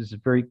scientists, who's a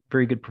very,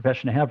 very good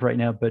profession to have right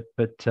now,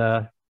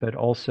 but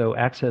also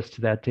access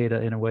to that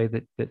data in a way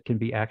that can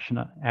be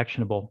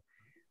actionable.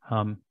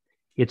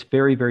 It's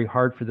very, very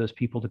hard for those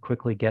people to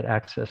quickly get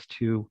access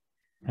to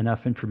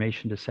enough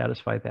information to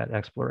satisfy that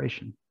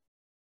exploration.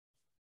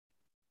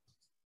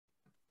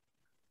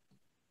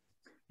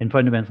 And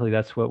fundamentally,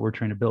 that's what we're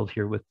trying to build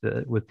here with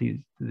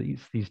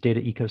these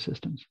data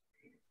ecosystems.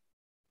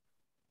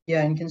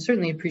 Yeah, and can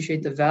certainly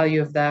appreciate the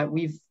value of that.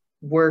 We've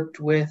worked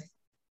with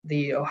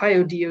the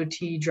Ohio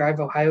DOT Drive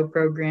Ohio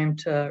program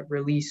to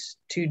release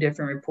 2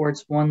 different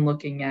reports, one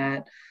looking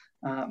at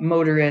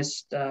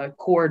motorist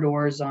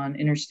corridors on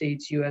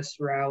interstates, US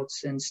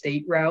routes, and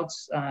state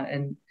routes,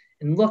 and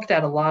looked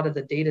at a lot of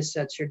the data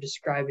sets you're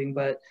describing,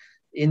 but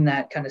in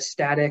that kind of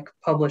static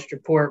published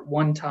report,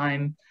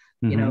 one-time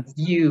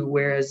view,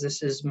 whereas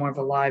this is more of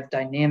a live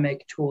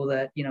dynamic tool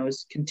that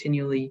is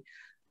continually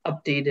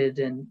updated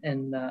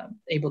and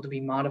able to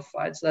be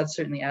modified. So that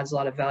certainly adds a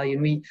lot of value.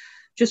 And we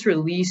just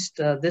released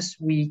this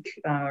week,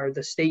 or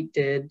the state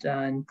did,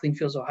 and Clean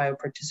Fuels Ohio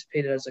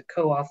participated as a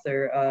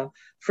co-author, a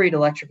freight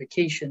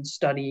electrification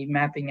study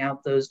mapping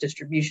out those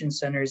distribution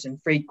centers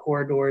and freight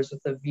corridors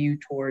with a view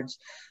towards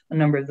a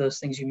number of those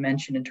things you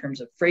mentioned in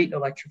terms of freight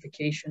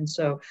electrification.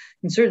 So you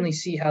can certainly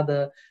see how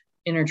the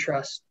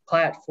Intertrust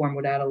platform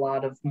would add a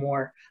lot of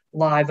more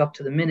live up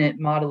to the minute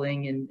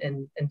modeling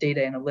and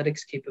data analytics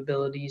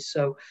capabilities.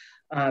 So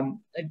I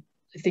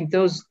think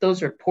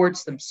those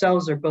reports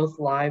themselves are both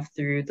live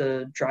through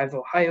the Drive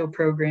Ohio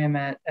program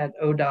at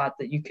ODOT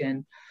that you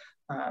can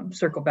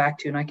circle back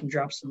to, and I can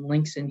drop some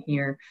links in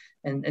here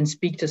and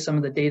speak to some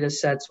of the data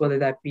sets, whether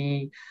that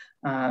be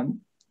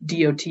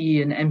DOT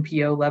and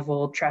MPO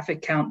level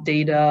traffic count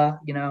data.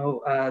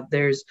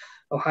 There's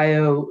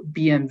Ohio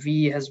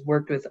BMV has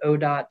worked with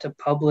ODOT to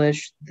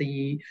publish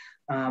the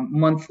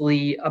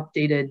monthly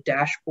updated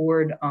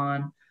dashboard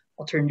on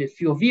alternative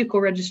fuel vehicle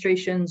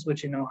registrations,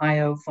 which in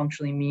Ohio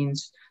functionally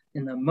means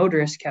in the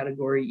motorist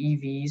category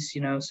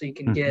EVs, so you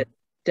can get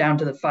down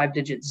to the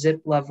 5-digit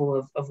zip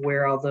level of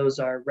where all those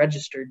are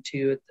registered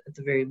to at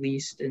the very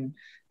least, and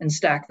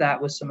stack that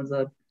with some of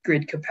the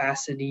grid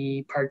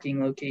capacity,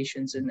 parking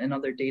locations, and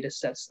other data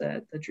sets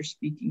that you're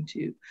speaking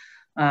to.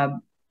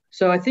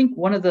 So I think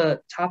one of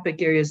the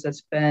topic areas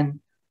that's been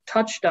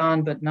touched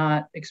on but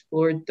not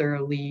explored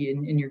thoroughly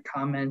in your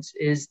comments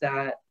is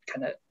that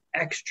kind of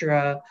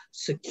extra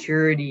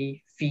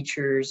security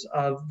features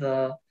of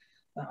the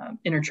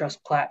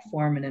Intertrust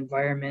platform and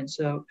environment.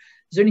 So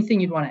is there anything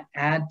you'd want to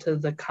add to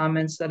the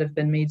comments that have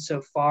been made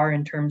so far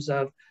in terms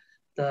of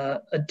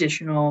the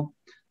additional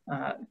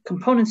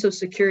components of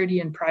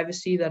security and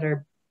privacy that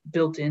are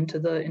built into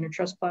the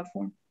Intertrust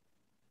platform?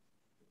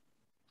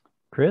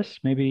 Chris,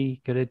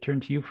 maybe could I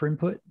turn to you for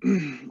input?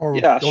 Or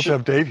yeah, we also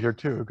have Dave here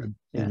too, could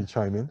maybe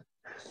chime in.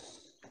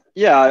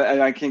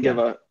 Yeah, I can give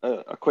a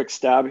quick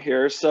stab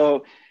here.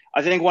 So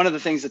I think one of the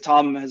things that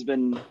Tom has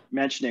been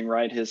mentioning,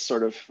 right, his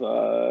sort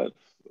of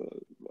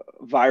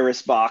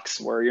virus box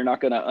where you're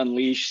not going to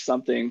unleash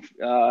something.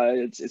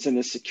 It's in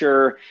a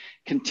secure,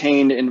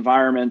 contained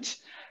environment.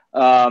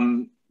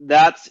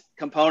 That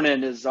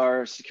component is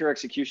our secure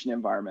execution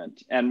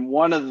environment. And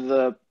one of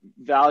the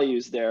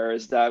values there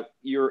is that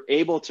you're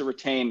able to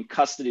retain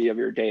custody of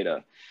your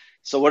data.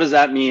 So what does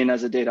that mean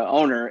as a data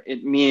owner?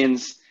 It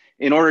means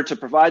in order to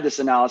provide this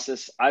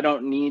analysis, I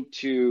don't need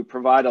to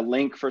provide a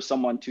link for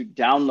someone to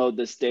download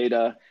this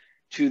data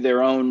to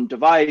their own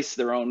device,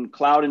 their own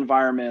cloud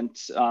environment.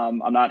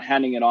 I'm not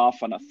handing it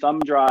off on a thumb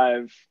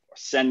drive, or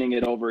sending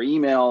it over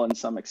email in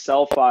some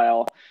Excel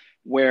file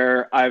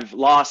where I've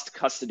lost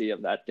custody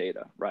of that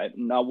data, right?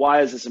 Now,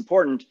 why is this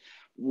important?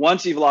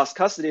 Once you've lost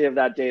custody of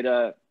that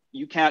data,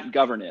 you can't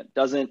govern it.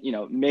 Doesn't,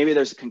 maybe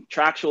there's a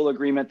contractual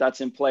agreement that's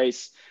in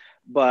place,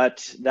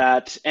 but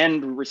that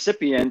end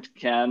recipient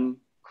can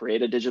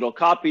create a digital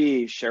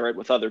copy, share it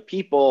with other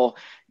people.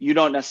 You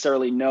don't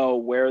necessarily know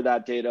where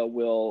that data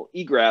will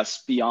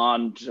egress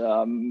beyond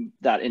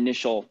that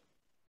initial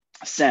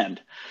send.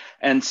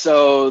 And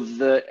so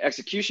the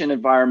execution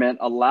environment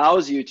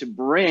allows you to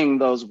bring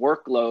those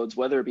workloads,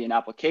 whether it be an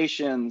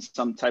application,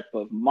 some type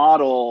of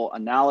model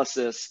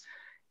analysis,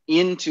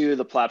 into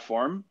the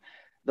platform.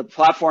 The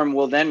platform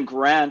will then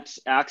grant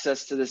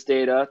access to this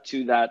data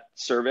to that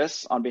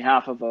service on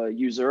behalf of a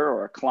user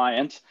or a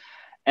client.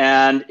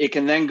 And it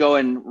can then go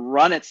and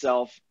run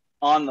itself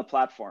on the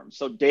platform.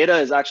 So data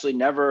is actually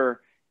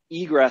never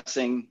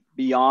egressing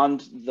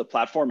beyond the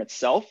platform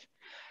itself.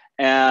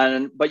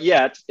 But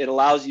yet it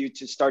allows you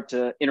to start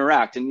to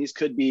interact. And these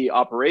could be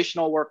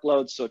operational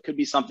workloads. So it could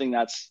be something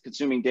that's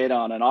consuming data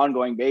on an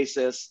ongoing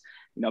basis.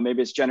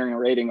 Maybe it's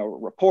generating a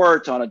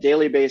report on a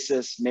daily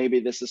basis. Maybe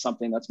this is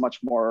something that's much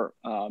more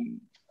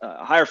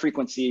higher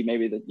frequency,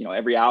 maybe that,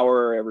 every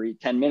hour, every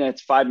 10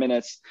 minutes, 5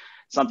 minutes,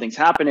 something's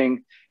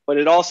happening. But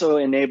it also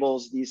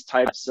enables these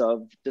types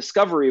of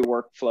discovery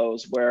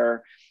workflows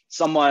where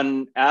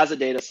someone as a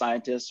data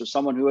scientist or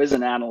someone who is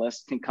an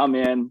analyst can come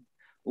in,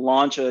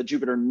 launch a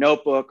Jupyter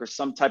notebook or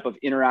some type of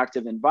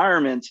interactive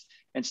environment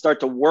and start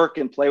to work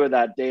and play with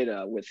that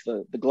data with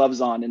the gloves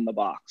on in the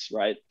box,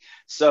 right?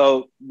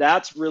 So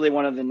that's really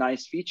one of the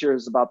nice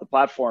features about the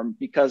platform,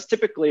 because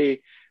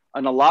typically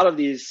in a lot of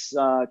these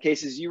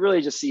cases, you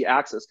really just see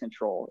access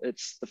control.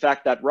 It's the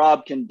fact that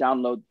Rob can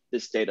download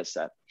this data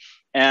set.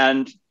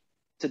 And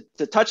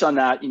to touch on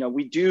that,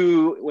 we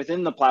do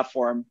within the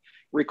platform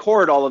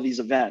record all of these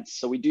events.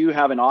 So we do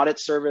have an audit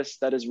service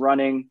that is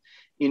running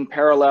in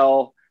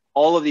parallel.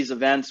 All of these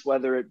events,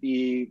 whether it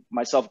be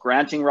myself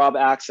granting Rob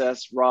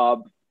access,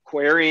 Rob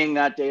querying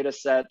that data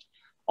set,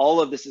 all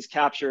of this is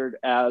captured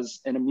as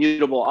an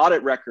immutable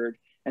audit record.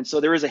 And so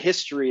there is a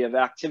history of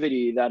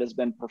activity that has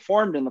been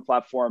performed in the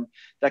platform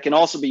that can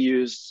also be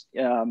used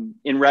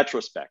in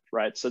retrospect,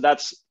 right? So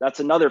that's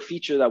another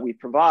feature that we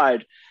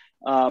provide.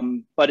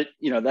 But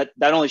that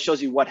only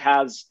shows you what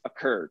has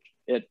occurred.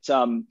 It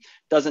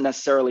doesn't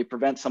necessarily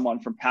prevent someone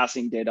from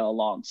passing data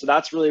along. So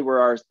that's really where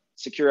our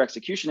secure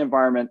execution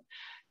environment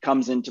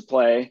comes into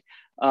play.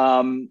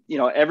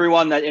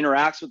 Everyone that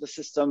interacts with the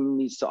system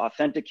needs to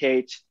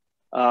authenticate.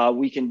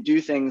 We can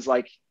do things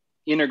like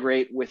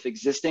integrate with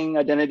existing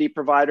identity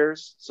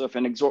providers. So if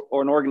an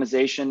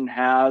organization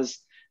has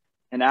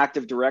an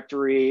Active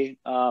Directory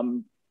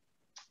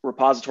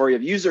repository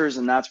of users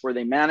and that's where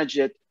they manage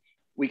it,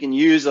 we can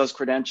use those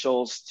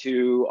credentials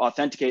to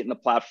authenticate in the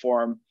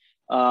platform.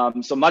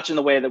 So much in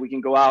the way that we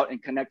can go out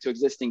and connect to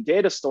existing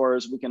data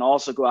stores, we can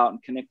also go out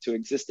and connect to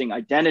existing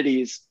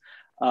identities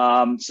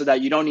so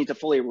that you don't need to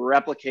fully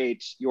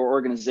replicate your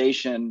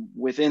organization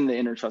within the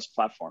Intertrust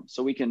platform.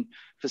 So we can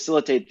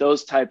facilitate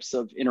those types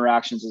of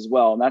interactions as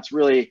well. And that's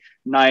really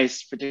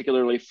nice,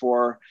 particularly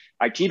for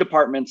IT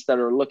departments that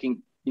are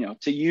looking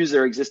to use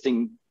their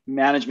existing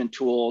management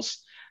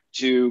tools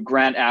to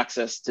grant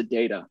access to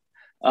data.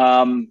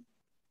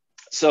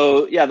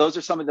 So yeah, those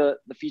are some of the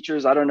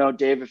features. I don't know,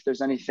 Dave, if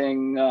there's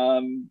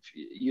anything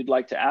you'd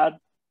like to add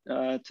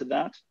to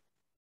that.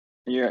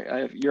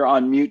 You're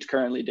on mute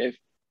currently, Dave.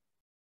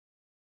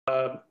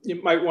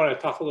 You might want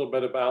to talk a little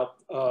bit about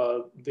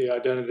the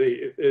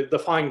identity, the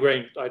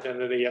fine-grained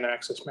identity and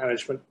access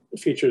management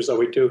features that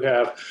we do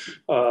have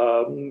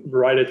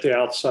right at the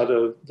outset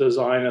of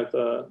design of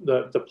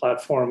the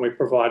platform. We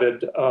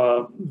provided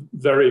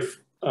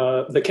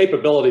the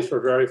capability for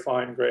very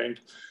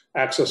fine-grained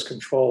access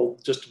control.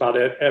 Just about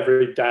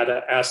every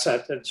data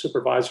asset and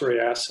supervisory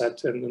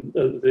asset in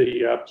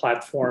the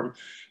platform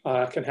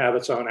can have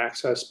its own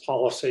access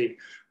policy.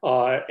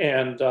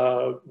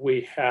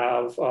 We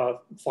have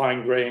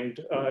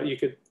fine-grained, you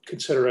could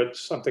consider it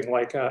something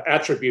like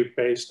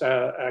attribute-based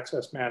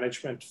access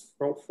management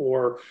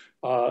for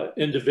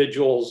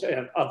individuals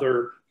and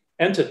other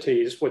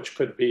entities, which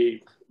could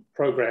be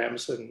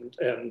programs and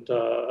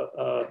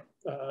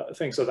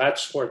things of that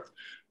sort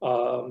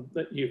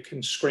that you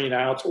can screen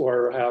out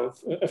or have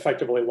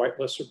effectively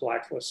whitelists or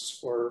blacklists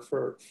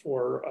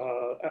for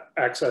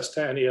access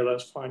to any of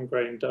those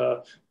fine-grained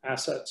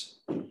assets.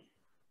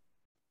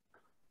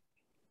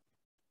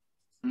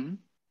 Mm-hmm.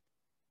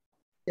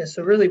 Yeah,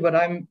 so really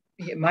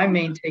my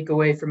main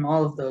takeaway from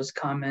all of those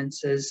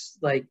comments is,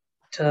 like,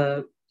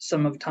 to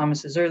some of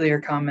Thomas's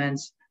earlier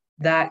comments,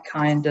 that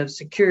kind of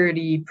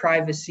security,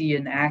 privacy,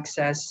 and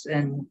access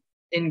and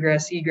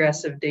ingress,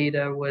 egress of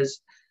data was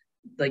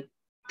like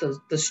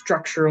the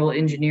structural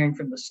engineering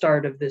from the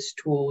start of this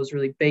tool was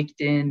really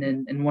baked in,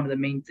 and one of the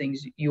main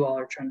things you all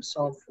are trying to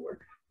solve for.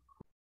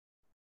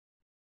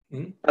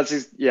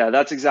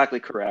 That's exactly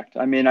correct.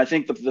 I mean, I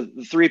think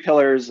the three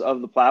pillars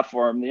of the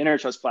platform, the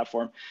Intertrust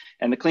platform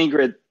and the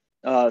CleanGrid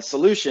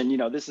solution, you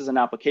know, this is an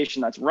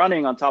application that's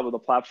running on top of the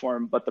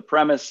platform, but the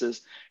premise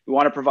is we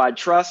want to provide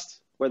trust,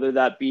 whether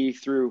that be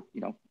through,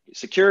 you know,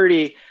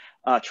 security,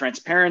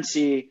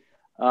 transparency,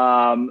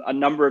 a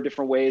number of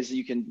different ways that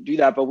you can do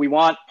that. But we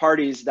want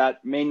parties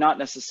that may not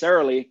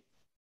necessarily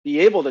be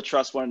able to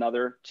trust one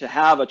another to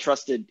have a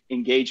trusted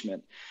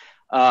engagement.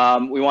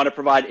 We want to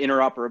provide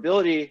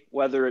interoperability,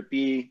 whether it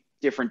be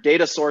different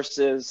data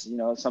sources, you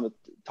know,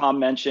 Tom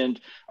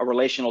mentioned a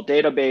relational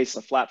database,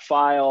 a flat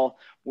file,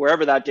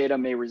 wherever that data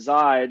may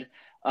reside,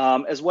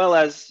 as well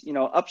as, you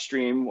know,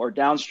 upstream or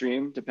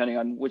downstream, depending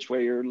on which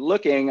way you're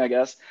looking, I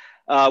guess,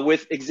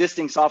 with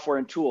existing software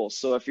and tools.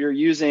 So if you're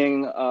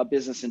using a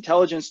business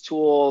intelligence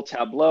tool,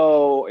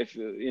 Tableau, if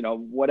you know,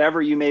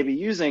 whatever you may be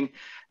using,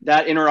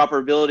 that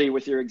interoperability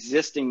with your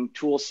existing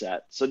tool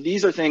set. So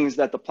these are things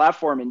that the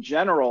platform in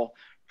general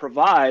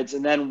provides.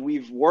 And then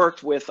we've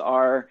worked with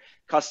our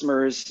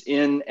customers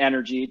in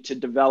energy to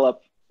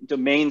develop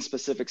domain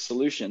specific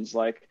solutions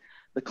like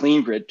the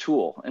CleanGrid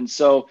tool. And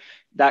so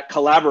that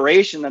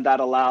collaboration that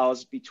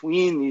allows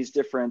between these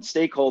different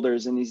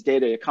stakeholders in these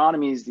data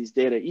economies, these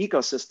data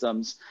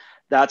ecosystems,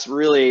 that's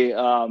really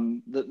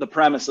the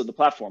premise of the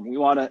platform. We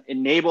want to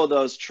enable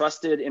those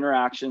trusted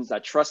interactions,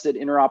 that trusted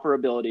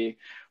interoperability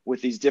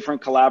with these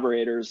different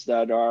collaborators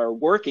that are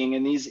working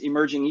in these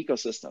emerging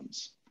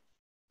ecosystems.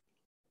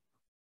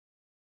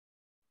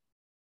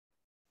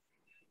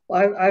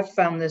 Well, I've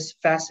found this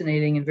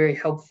fascinating and very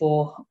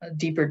helpful, a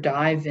deeper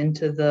dive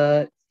into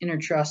the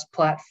Intertrust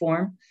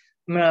platform.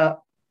 I'm going to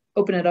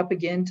open it up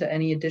again to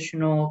any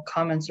additional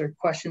comments or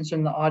questions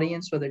from the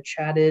audience, whether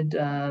chatted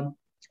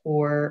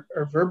or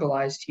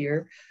verbalized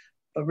here.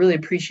 But really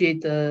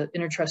appreciate the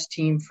Intertrust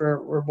team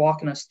for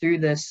walking us through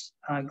this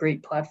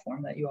great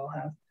platform that you all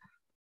have.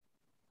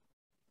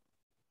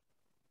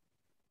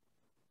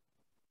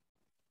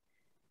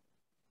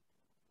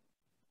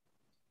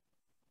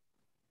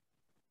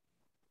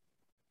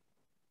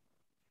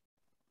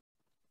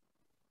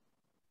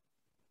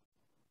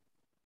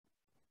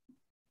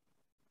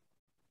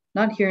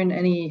 Not hearing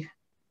any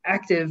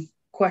active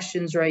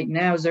questions right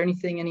now. Is there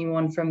anything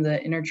anyone from the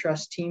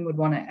Intertrust team would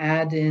want to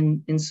add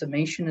in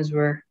summation as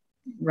we're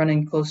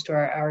running close to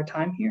our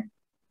time here?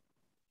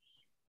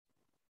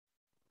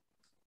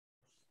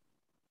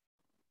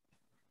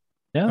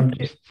 No,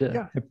 just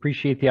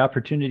appreciate the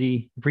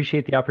opportunity.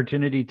 Appreciate the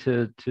opportunity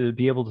to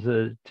be able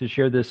to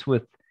share this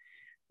with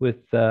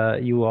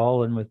you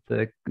all and with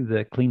the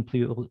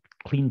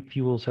Clean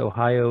Fuels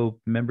Ohio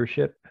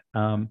membership.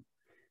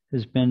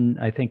 Has been,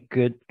 I think,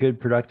 good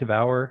productive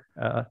hour.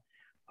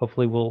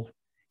 Hopefully we'll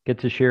get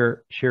to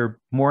share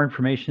more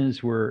information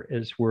as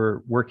we're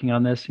working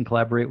on this and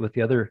collaborate with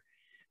the other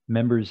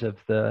members of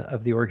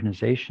the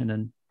organization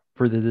and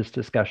further this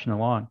discussion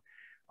along.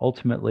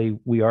 Ultimately,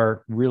 we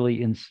are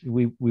really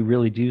we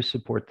really do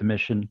support the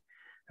mission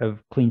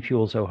of Clean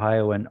Fuels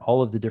Ohio and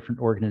all of the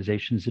different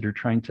organizations that are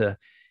trying to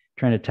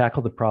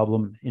tackle the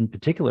problem, in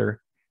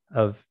particular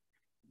of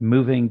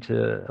moving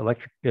to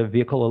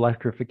vehicle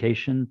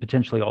electrification,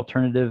 potentially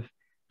alternative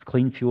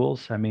clean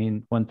fuels. I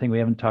mean, one thing we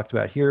haven't talked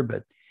about here,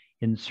 but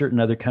in certain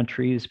other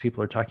countries,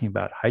 people are talking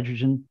about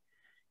hydrogen,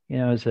 you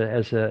know, as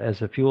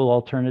a fuel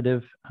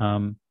alternative.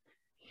 You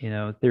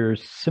know,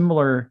 there's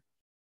similar,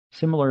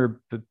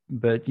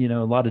 but you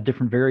know, a lot of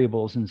different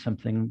variables in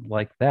something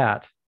like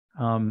that.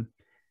 Some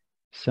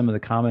of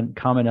the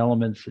common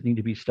elements that need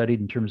to be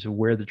studied in terms of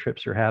where the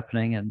trips are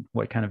happening and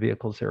what kind of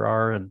vehicles there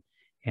are, and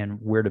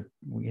where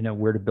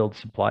to build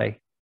supply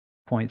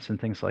points and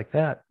things like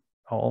that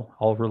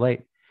all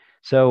relate.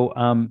 So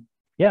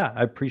yeah,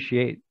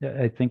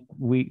 I think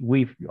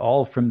we've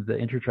all from the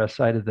Intertrust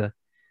side of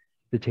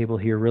the table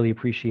here really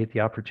appreciate the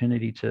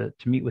opportunity to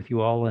meet with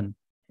you all and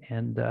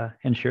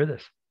share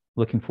this.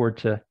 Looking forward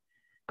to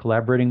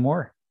collaborating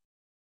more.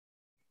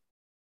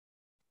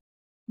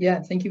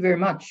 Yeah, thank you very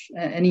much.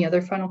 Any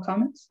other final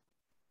comments?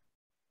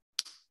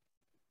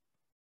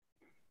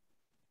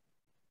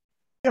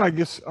 Yeah, I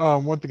guess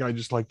one thing I'd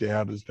just like to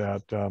add is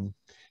that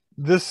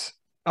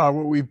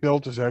what we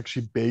built is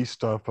actually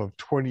based off of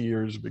 20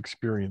 years of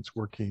experience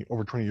working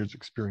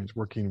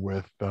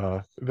with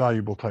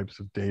valuable types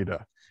of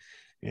data.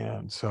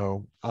 And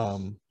so,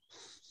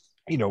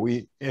 you know,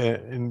 we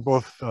in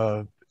both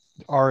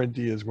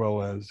R&D as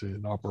well as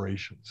in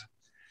operations.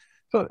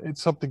 So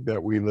it's something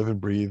that we live and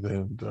breathe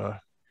and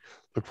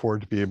look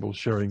forward to be able to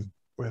sharing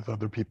with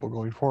other people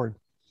going forward.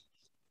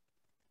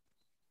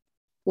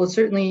 Well, Well, it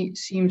certainly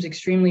seems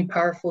extremely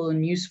powerful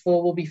and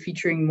useful. We'll be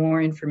featuring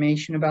more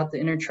information about the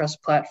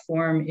Intertrust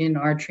platform in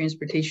our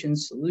Transportation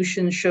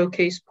Solutions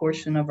Showcase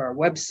portion of our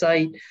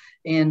website,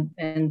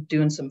 and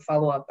doing some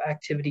follow-up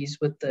activities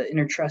with the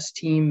Intertrust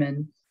team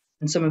and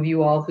some of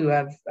you all who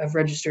have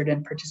registered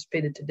and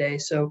participated today.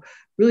 So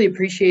really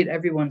appreciate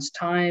everyone's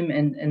time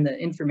and the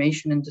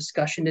information and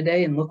discussion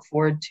today, and look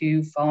forward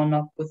to following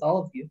up with all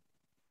of you.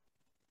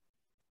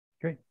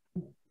 Great.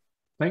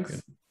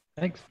 Thanks.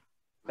 Thanks.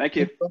 Thank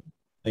you.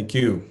 Thank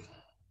you.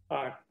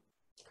 Bye.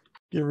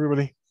 Thank you,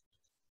 everybody.